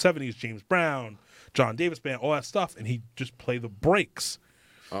songs from the 70s, James Brown, John Davis Band, all that stuff, and he'd just play the breaks.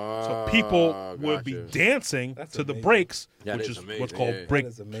 So people would be gotcha. dancing That's to the amazing. breaks, That which is is what's amazing, called yeah. break, That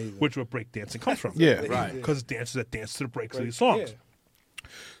is amazing. which where break dancing comes from. Yeah. Right. Because it's dancers that dance to the breaks of these songs. Yeah.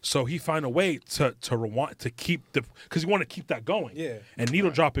 So he found a way to rewind, to keep because he wanted to keep that going. Yeah. And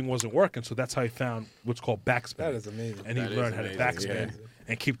needle dropping wasn't working, so that's how he found what's called backspin. That is amazing. And he That is learned how to amazing, backspin yeah.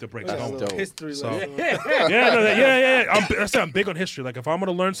 and keep the breaks That's a going. little dope. history So- lesson. That's why I'm big on history. Like if I'm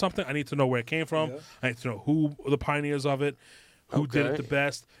gonna learn something, I need to know where it came from. Yeah. I need to know who were the pioneers of it, who did it Okay. the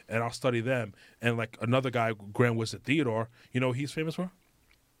best, and I'll study them. And like another guy, Grand Wizard Theodore, you know what he's famous for?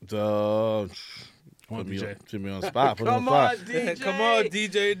 Put on, me DJ. put me on the spot. Put me Come on on, the spot. DJ. Come on,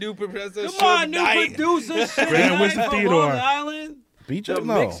 DJ, new professor. Come on, new Knight. producer. shit, Grand man, Wizard from Theodore. Long Island. BJ? The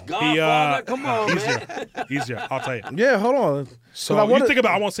No. mixed Godfather. Come on, man. Easier. I'll tell you. Yeah, hold on. So I you wanna- think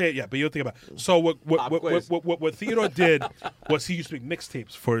about. I won't say it yet, but you think about. So what Theodore did was he used to make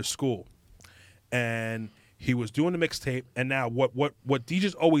mixtapes for his school, and he was doing the mixtape. And now what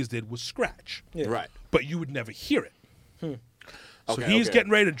DJs always did was scratch, Yeah. Right. but you would never hear it. So Okay, he's okay.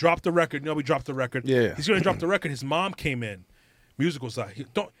 getting ready to drop the record. We dropped the record. Yeah. He's going to drop the record. His mom came in. Music was like,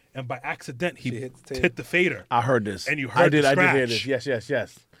 and by accident, he hit the tape. hit the fader. I heard this. And you I heard did. the I did hear scratch. this.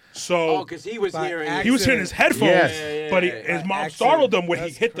 Yes. So Oh, because he was By hearing. he was hearing his headphones, Yes. but Yeah, his by mom accident. startled him when he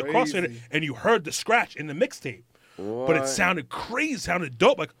That's hit the crossfader, crazy. and you heard the scratch in the mixtape. But it sounded crazy, sounded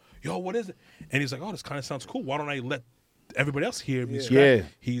dope. Like, yo, what is it? And he's like, oh, this kind of sounds cool. Why don't I let everybody else hear me scratch? Yeah.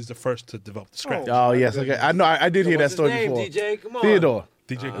 He's the first to develop the scratch. Oh yes. Okay. I know. I did hear that What's his story name, before. DJ? Come on. Theodore.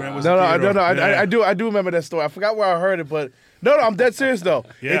 DJ Graham was No, the no, theater. I do remember that story. I forgot where I heard it, but no, I'm dead serious though.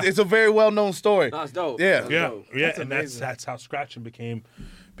 Yeah. It's a very well known story. That's dope. Yeah. That's Yeah, dope. yeah, and that's how scratching became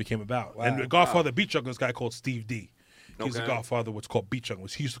about. Wow. And the Godfather beat juggler is a guy called Steve D. He's the Okay. Godfather of what's called beat juggling.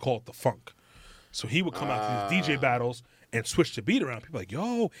 He used to call it the funk. So he would come out to these DJ battles and switch the beat around. People are like,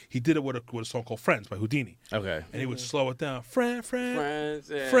 yo, he did it with a song called Friends by Houdini. Okay. And he would slow it down. Friend.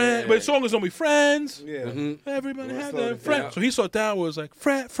 Friends. Yeah, Friend. yeah. But the song was only friends. Yeah. Mm-hmm. Everybody Yeah, had slow their it friend. down. So he slowed it down was like,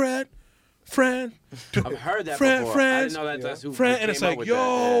 friend. I've heard that Friend, before. friend, I didn't know that that's who friend, came and it's up like, with yo, that.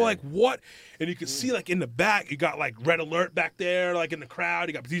 Yeah. like what? And you can see like in the back, you got like Red Alert back there, like in the crowd.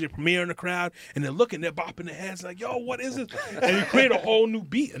 You got DJ Premier in the crowd, and they're looking, they're bopping their heads, like, yo, what is this? And you create a whole new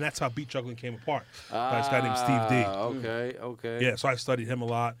beat, and that's how beat juggling came apart. By this guy named Steve D. Okay. Yeah, so I studied him a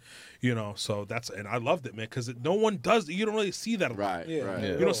lot, so and I loved it, man, because no one does. You don't really see that a lot. Right. Yeah. Right. Yeah.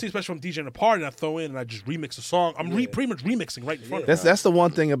 You don't see, especially from DJing a party, and I throw in and I just remix a song. I'm pretty much remixing right in front of me. That's the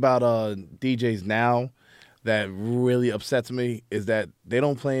one thing about DJs now that really upsets me is that they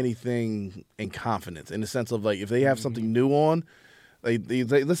don't play anything in confidence. In the sense of like if they have something new on, like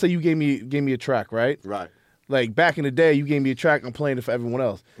let's say you gave me a track, right? Right. Like back in the day, you gave me a track, I'm playing it for everyone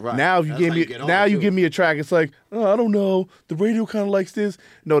else. Right. Now if you That's gave how me you get on, now you too. give me a track, it's like, oh, I don't know, the radio kind of likes this.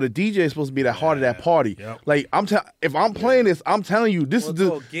 No, the DJ is supposed to be the heart of that party. Yep. Like if I'm playing this, I'm telling you, this Well, is it's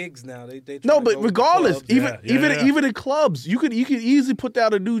the all gigs now. They try no, to but go regardless, clubs. even in clubs, you could easily put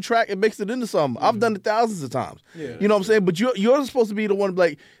down a new track and mix it into something. I've done it thousands of times. Yeah. You know what I'm saying? But you're supposed to be the one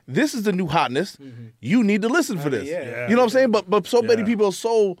like, this is the new hotness. You need to listen for this. yeah. You know what I'm saying? But so many Yeah. people are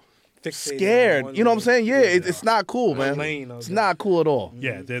so Fixated on scared. one You know what I'm little- saying? Yeah, it's not cool, man. lane of It's it. not cool at all.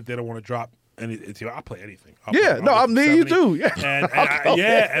 Yeah, they don't want to drop. And I play anything. I'll Yeah, play, no, I'll go me for you 70. too.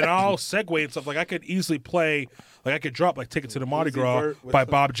 Yeah. And I'll segue and stuff. Like I could easily play, like I could drop like "Take It to the Mardi Easy Gras" Vert with by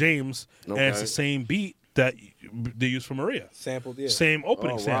the- Bob James, and it's Okay. the same beat that they use for Maria. Sampled, yeah. Same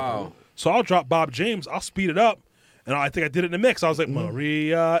opening Oh, sample. wow. So I'll drop Bob James. I'll speed it up. And I think I did it in the mix. I was like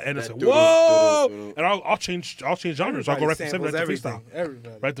Maria, and it's That like whoa, doo-doo. and I'll change genres. I'll go right from Samples 7 right to everything. freestyle.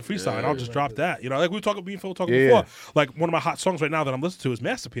 Everybody. Right to freestyle, and I'll just drop that. Like we were talking, talking Yeah, before. Like one of my hot songs right now that I'm listening to is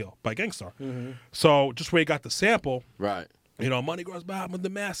 "Mass Appeal" by Gangstar. So just where he got the sample, Right. Money Grows by with the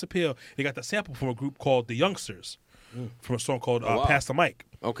Mass Appeal. He got the sample from a group called the Youngsters, from a song called wow. "Pass the Mic."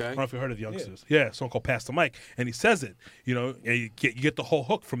 Okay. I don't know if you heard of the Youngsters. Yeah, a song called "Pass the Mic," and he says it. And you get the whole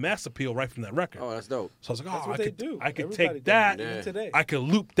hook from Mass Appeal right from that record. Oh, that's dope. So I was like, That's oh, what I they could, do. I could Everybody take does that. it, even today. I could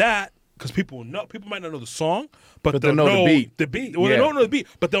loop that because people will know. People might not know the song, but But they'll they'll know the beat. The beat. Well, Yeah. they don't know the beat,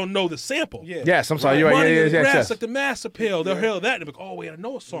 but they'll know the sample. Yeah. Yes, I'm sorry. You're right. Money Yeah, in the yeah, grass, yes. like the Mass Appeal. They'll hear that and they'll be like, oh, wait, I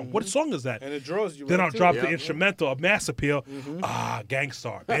know a song. What song is that? And it draws you. Then right I'll to drop it. the instrumental of Mass Appeal.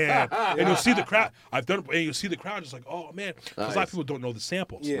 Gangstar, man. And you'll see the crowd. I've done it, and you'll see the crowd just like, oh, man. Because a lot Nice. of people don't know the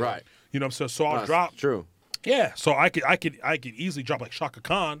samples. Yeah. Right. You know what I'm saying? So I'll That's drop. True. Yeah, so I could easily drop like Shaka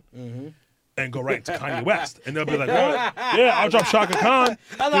Khan and go right into Kanye West, and they'll be like, "What? Yeah, I'll drop Shaka Khan."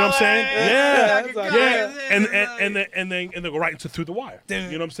 You know what I'm saying? Yeah, Shaka Khan. yeah, and then go right into Through the Wire. You know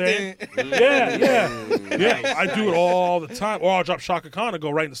what I'm saying? Yeah. I do it all the time. Or I'll drop Shaka Khan and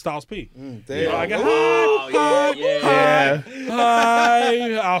go right into Styles P. Damn. I get Oh, yeah.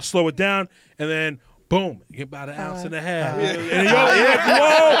 Yeah. I'll slow it down, and then. Boom! You get about an ounce and a half, and you're like,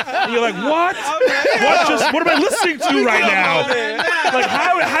 whoa! And you're like, what? What am I listening to right now? Like,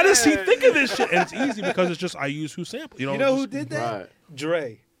 how does he think of this shit? And it's easy because it's just I use who sample. You know who just- did that? Right.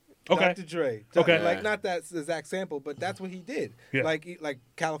 Dre. Okay. Dr. Dre. Okay. Like not that exact sample, but that's what he did. Yeah. Like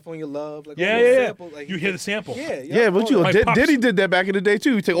California Love. Like Yeah, all those yeah. samples, like, You hear the sample. Yeah, but you all know, that. Like Diddy Pops. did that back in the day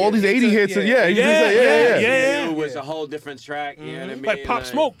too. He took all these he 80 took- hits and yeah. he just said, Yeah. It was a whole different track. You know what I mean? Like Pop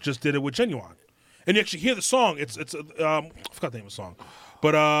Smoke just did it with Genuine, and you actually hear the song. It's I forgot the name of the song,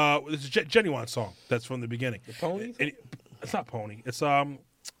 but it's a Genuine song that's from the beginning. The Pony? It's not Pony. It's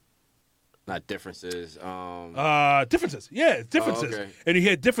Not differences. differences. Yeah, it's differences, okay. and you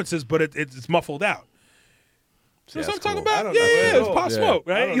hear differences, but it's muffled out. See what I'm that's talking cool. I about? don't know. Yeah, it's Yeah. Pop Yeah. Smoke,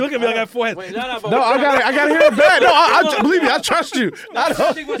 right? You look at me like I have four heads. Wait, no, but No, I gotta hear it back. No, I believe me, I trust you. I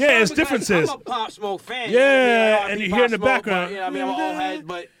don't. Yeah, it's differences. I'm a Pop Smoke fan. Yeah, you know what I mean? and you Pop hear in the Smoke, background. But, I mean, I'm an old head,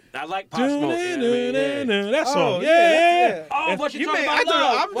 but I like Pop Smoke. You know what I mean? Yeah. That song. Oh, yeah. Oh, what you talking I about thought-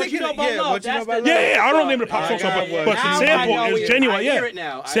 love? I'm What you thinking- know about yeah, love? what you know That's about the love. Yeah, I don't know the name of the pop I song, got but it. the Now I sample know is it. Genuine. I Yeah, hear it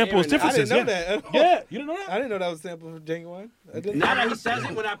now. I sample is hear it now. I differences. didn't know Yeah, that. yeah. You didn't know I that? didn't know that was sample from Genuine. I didn't. Now that he says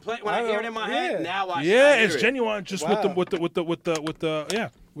it, when I hear it in my head, Yeah. now I Yeah, I hear it's it. Genuine. Just Wow. with the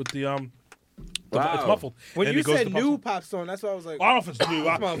Wow. it's muffled. When And you it goes said to pop new song. pop song, that's why I was like, I don't know if it's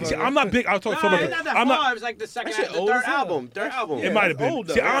new. See, I'm not big. I'll talk No, about it's not that I'm far. not. It was like the second, That shit the old third as hell. album. Third That- album. yeah. It might have been. old,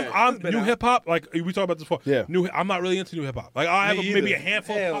 though. See, Yeah. I'm It's been new out. hip hop. Like we talked about this before. Yeah. I'm not really into new hip hop. Like I have maybe a either.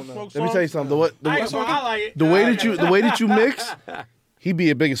 handful Hell of pop no. smoke songs. Let me tell you something. I like it. The way that you mix, he'd be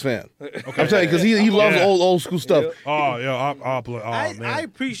your biggest fan. Okay. I'm telling you, because he loves old school stuff. Oh, yeah. Man. I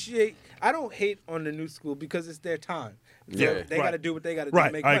appreciate. I don't hate on the new school because it's their time. Yeah. They got to do what they got to do Right,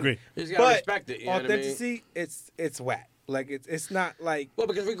 to make I money. agree. You just gotta respect it. You know what I mean? Authenticity, it's whack. Like it's not like. Well,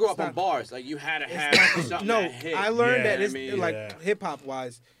 because we grew up on not- bars, like you had to have something No, that hit. I learned Yeah, that it's I mean, like hip hop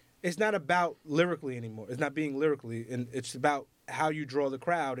wise, it's not about lyrically anymore. It's not being lyrically, and it's about how you draw the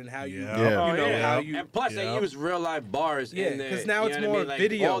crowd and how you, Yeah. you Yeah. know, yeah. how you. And plus, they use real life bars Yeah, in there. 'cause now you it's know what I more mean? Like,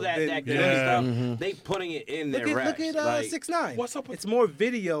 video all that than- good Yeah. stuff. They putting it in their Look raps. at like, 6ix9ine. What's up with- It's more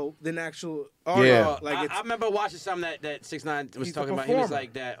video than actual audio. Yeah. Like it's I remember watching something that 6ix9ine was He's a talking about. He was performer.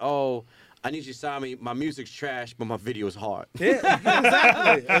 like that. Oh, I need you to sign me. My music's trash, but my video is hard. yeah,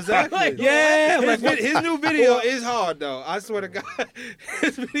 exactly. Like, Yeah, like, his new video is hard though. I swear to God,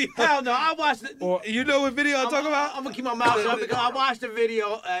 his video. Hell no, I watched it. You know what video I'm talking about? I'm gonna keep my mouth shut because I watched the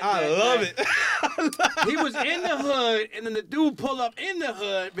video. I love it. He was in the hood, and then the dude pulled up in the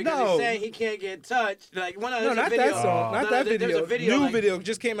hood because No. he's saying he can't get touched. Like, No, there's a not video. that song. Not No, that there's video. a video. New like- video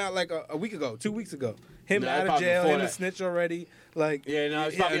just came out like a week ago, 2 weeks ago. Him No, out of probably jail, before him a that. snitch already. Like Yeah, no,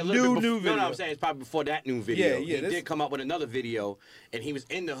 it's probably a a little bit new before, video. No, I'm saying it's probably before that new video. Yeah, He this- did come up with another video, and he was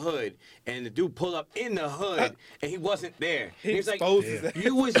in the hood, and the dude pulled up in the hood, and he wasn't there. He And he's like, exposes that.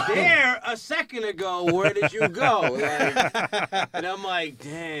 "You was there a second ago. Where did you go?" Like, and I'm like,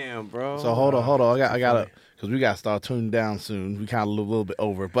 "Damn, bro." So hold on. I got to, because we got to start tuning down soon. We kind of a little bit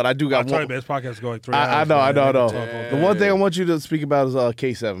over. But I do got I'm telling you, one. man, this podcast is going 3 I hours. know. man. We can talk all The day. one thing I want you to speak about is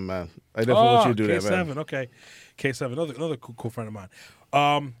K7, man. I definitely want you to do that, K7, man. okay. K7, another cool friend of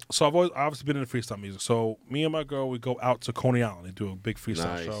mine. So I've obviously been in the freestyle music. So me and my girl, we go out to Coney Island. They do a big freestyle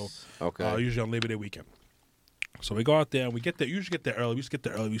Nice. show. Okay. Usually on Labor Day weekend. So we go out there and we get there. Usually get there early. We used to get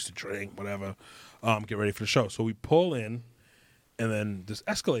there early. We used to drink, whatever. Get ready for the show. So we pull in, and then this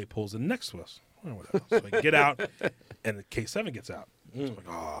Escalade pulls in next to us. Whatever. So we get out, and the K7 gets out. So I'm like,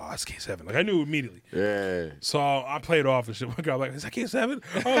 oh, that's K7. Like I knew immediately. Yeah. So I played off and shit. My girl like, is that K7?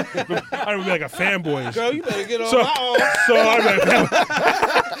 Oh, I would be like a fanboy. And Girl, shit. you better get on So, my own. so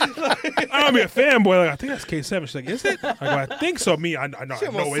I'm be a fanboy. Like I think that's K7. She's like, is it? I go, I think so. Me, I know She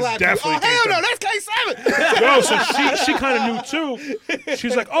almost it's slapped you. definitely Oh, hell K7. no, that's K7. Yo, so she kind of knew too.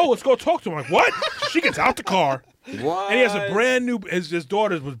 She's like, oh, let's go talk to him. I'm like, what? She gets out the car. What? And he has a brand new. His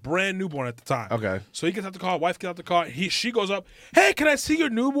daughter was brand newborn at the time. Okay. So he gets out the car. Wife gets out the car. She goes up. Hey, can I see your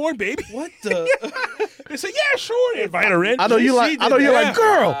newborn baby? What the? They say, yeah, sure. They invite her in. I know you like. I know you're like,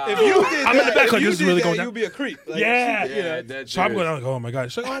 girl. If you did I'm in the that, back if like, you this is did really that, going down. you'd be a creep. Like, Yeah. Yeah, that's So I'm it. going, like, oh my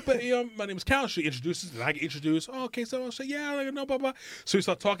god. She's like, oh, but, my name is Cal. She introduces, and I get introduced. Oh, okay, so I say, yeah, like, no, blah blah. So we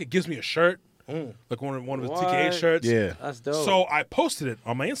start talking. Gives me a shirt, like one of his What? TKA shirts. Yeah. That's dope. So I posted it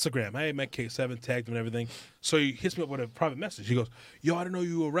on my Instagram. Hey, met K7, tagged him and everything. So he hits me up with a private message. He goes, yo, I didn't know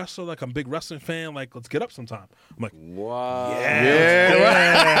you were a wrestler. Like, I'm a big wrestling fan. Like, let's get up sometime. I'm like, Wow.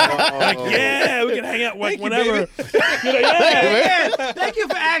 yeah. Like, yeah, we can hang out like, whenever. You know, yeah. Yeah, thank you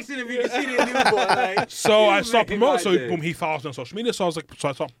for asking if you can see the newborn. Like, So I you start made promoting. my So day. boom, he follows me on social media. So I was like, so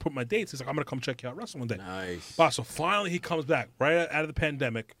I start putting my dates. He's like, I'm gonna come check you out wrestling one day. Nice. Wow, so finally he comes back right out of the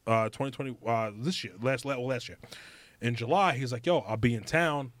pandemic, 2020, this year, last year. In July, he's like, yo, I'll be in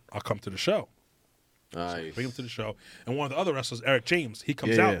town. I'll come to the show. Nice. Bring him to the show. And one of the other wrestlers, Eric James, he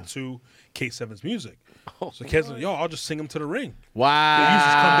comes Yeah. out to K7's music. So K7's like, yo, I'll just sing him to the ring. Wow. You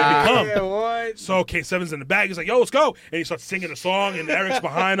just come, baby, come. Yeah, what? So K7's in the back. He's like, yo, let's go. And he starts singing the song, and Eric's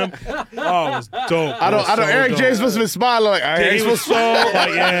behind him. Oh, it was dope. I It was don't. so Eric dope. James must have been smiling like, Yeah, hey, he was so like,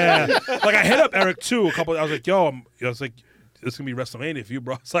 yeah. Like I hit up Eric too a couple. I was like, yo, I was like, it's gonna be WrestleMania for you,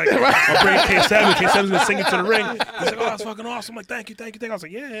 bro. It's like I'll bring K7. K7's gonna sing it to the ring. He's like, oh, that's fucking awesome. I'm like, thank you. I was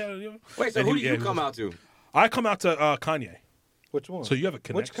like, yeah. Wait, so And who he- do you he come was- out to? I come out to Kanye. Which one? So you have a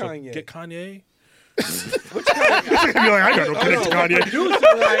connect. Which Kanye? So get Kanye. Which Kanye? You're like, I got no connect to Kanye. Producer, like,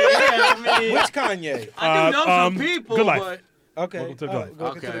 yeah, I mean, Which Kanye? I do know some people, Good Life. but Okay. Welcome to Good Life.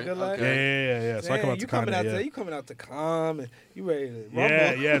 Welcome to the Okay, Good Life. okay. Yeah. So I come out to you coming out Kanye. there? You coming out to calm and you ready to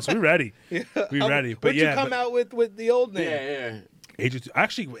rumble? Yeah. So we ready. We ready. But What'd you yeah, come out with the old name? yeah.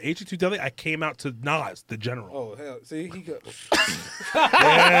 Actually, AG2 Deli, I came out to Nas, the General. Oh hell! See, he got.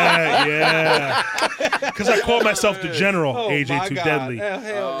 Yeah. Because I called myself the General, Oh my AJ2 God. Deadly. Hell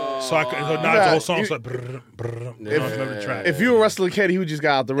no. So I could, so Nas, the whole song's like, brr, brr, every track. If you were wrestling Kenny, he would just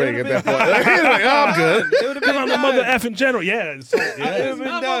got out the ring at would've that point. He'd be like, oh, I'm good. It would have been I'm the done. mother effing General. Yeah. So, It yeah. would have been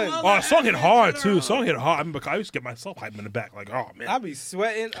done. Oh, the song hit hard, too. Song hit hard. I remember I used to get myself hyped in the back. Like, oh, man. I be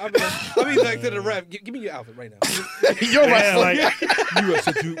sweating. I be like to the ref. Give me your outfit right now. You're Yeah, wrestling. like, you better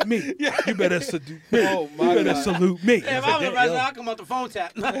salute me. You better salute me. Oh, my You better God. salute me. If I was I like, was a "Damn, wrestler, yo, I'd come out the phone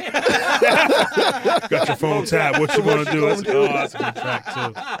tap. got your phone tapped. What you gonna do? Oh, that's a good track,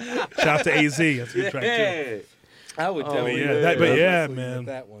 too. Shout out to AZ. That's a good track, too. Yeah. I would Oh, definitely. yeah, would that- but wrestle yeah, you with man.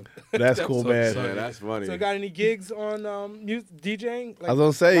 That one. That's cool, man. Yeah, that's funny. So, got any gigs on DJing? Like, I was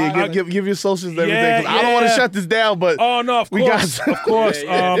gonna say, live? give your socials and everything. Yeah, 'cause I don't want to yeah. shut this down, but Oh no, of We course, got- of course.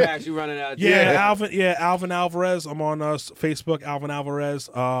 Actually running out. Alvin Alvarez. I'm on Facebook, Alvin Alvarez.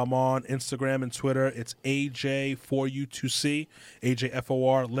 I'm on Instagram and Twitter. It's AJ4U2C,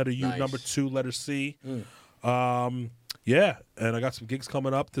 AJFOR, letter U, Nice. number 2, letter C. Yeah, and I got some gigs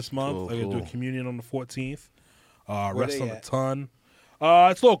coming up this month. Cool, I'm gonna do cool. a communion on the 14th. Where Wrestling they a at? ton.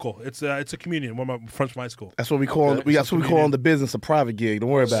 It's local. It's a communion. One of my friends from high school. that's what we call that's what we call in the business a private gig. Don't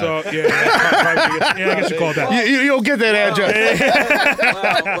worry about So yeah, I guess you call it that. it. You don't get that address.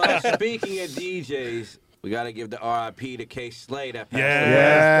 Well, speaking of DJs, we got to give the RIP to K. Slay that passed Yeah. away.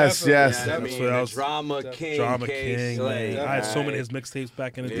 Yes, definitely. yes. Yeah, I That's mean, what the else- Drama King, Drama K. King. Slay. Man. I had so many of Right. his mixtapes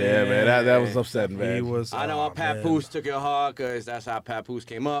back in the Yeah, day. man, that was upsetting, man. He was. I know how man. Papoose took it hard because that's how Papoose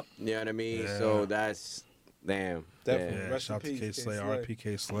came up. You know what I mean? Yeah. So that's damn. Definitely. Yeah, Rest in shout out to peace, K. K. Slay, Slay. RIP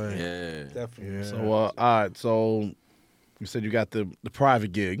K. Slay. Yeah. Definitely. Yeah. So, all right. So, you said you got the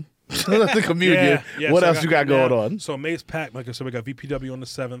private gig, the communion. What so I else you got going on? So Maze Pack, like I said, we got VPW on the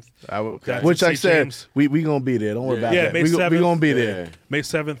 7th. That's Which in I St. said, James. we gonna be there. Don't worry about Yeah, that. May We 7th. gonna be there. Yeah. May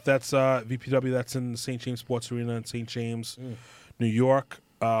 7th, that's VPW. That's in St. James Sports Arena in St. James, New York.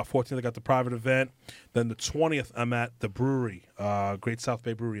 14th, I got the private event. Then the 20th, I'm at the brewery, Great South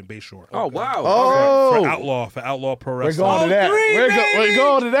Bay Brewery in Bayshore. Oh wow. Oh, For Outlaw Pro we're Wrestling. going to that. We're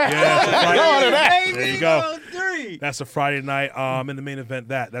going to that. Yeah, We're going to that. There you go. That's a Friday night. In the main event,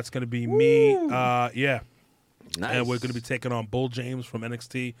 that's going to be me. Yeah. Nice. And we're going to be taking on Bull James from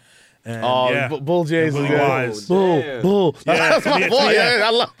NXT. And Oh, yeah, Bull James and is Willie there. Wise. Damn. Bull. Yeah, That's my yeah, boy. yeah. Yeah, I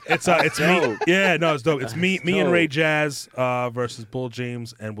love. It's me. Yeah, no, it's dope. It's me and dope. Ray Jazz versus Bull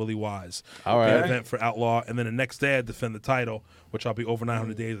James and Willie Wise. All right. Main event for Outlaw, and then the next day I defend the title, which I'll be over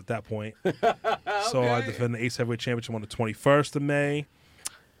 900 days at that point. So I defend the Ace Heavyweight Championship on the 21st of May.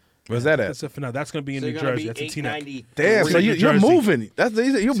 Where's that at? That's it for now. That's going to be in So New you're gonna Jersey. be That's in Teaneck. 890. Damn, so New you're Jersey. moving.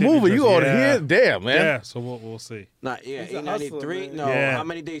 You're New moving. You Jersey, over yeah. here. Damn, man. Yeah, so we'll see. Not yeah, He's a 893. hustler, No, man. Yeah. how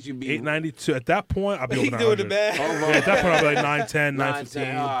many days you be? 892. At that point, I'll be He over doing the 900. bad. Yeah, at that point, I'll be like 910, 9, 915.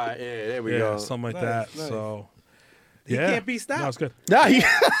 10. All right, yeah, there we Yeah, go. something like Nice, that. nice. So, He yeah. can't be stopped. No, it's good. Nah, he,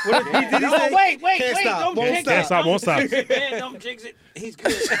 What did he No, say? wait, Can't stop, don't won't jinx stop. Can't stop, won't stop. it. Man, don't jinx it. He's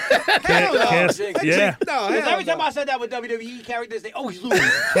good. Can't, no. can't, Jinx. yeah. No, Because hell every time no. I said that with WWE characters, they always lose.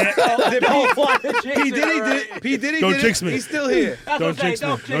 Did P. P. Diddy Don't did it. jinx me. He's still here. Don't jinx me.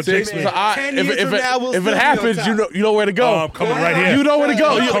 Don't jinx so me. I, 10 if, years if, from now, we'll if still it be happens, on top. you know where to go. I'm coming right here. You know where to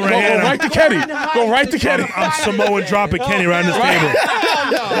go. You Come go, right here. go right to Kenny. Go right to Kenny. I'm Samoa dropping Kenny right on this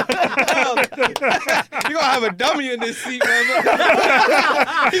table. You gonna have a dummy in this seat, man.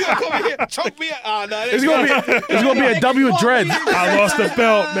 He gonna come in here, choke me. Oh no, It's gonna be a W dread. I lost the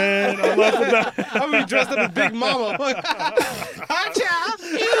belt, man. I lost the belt. I'm gonna be dressed up as Big Mama. Hi, child.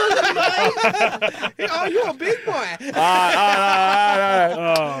 Oh, you a big boy. All right.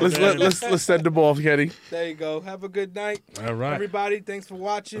 Oh, man. Let's send the ball, Kenny. There you go. Have a good night, All right. everybody. Thanks for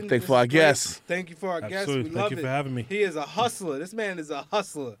watching. Thank This for our is great. guests. Thank you for our guests. Absolutely. We Thank love you it. for having me. He is a hustler. This man is a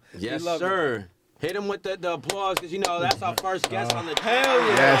hustler. Yes, we love it. sir. Hit him with the applause because, you know, that's our first guest on the Hell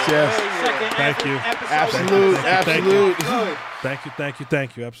yeah. Yes, yes. second Thank you. episode. Absolute. Love it.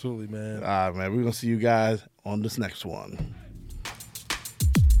 Thank you. Absolutely, man. All right, man. We're gonna see you guys on this next one.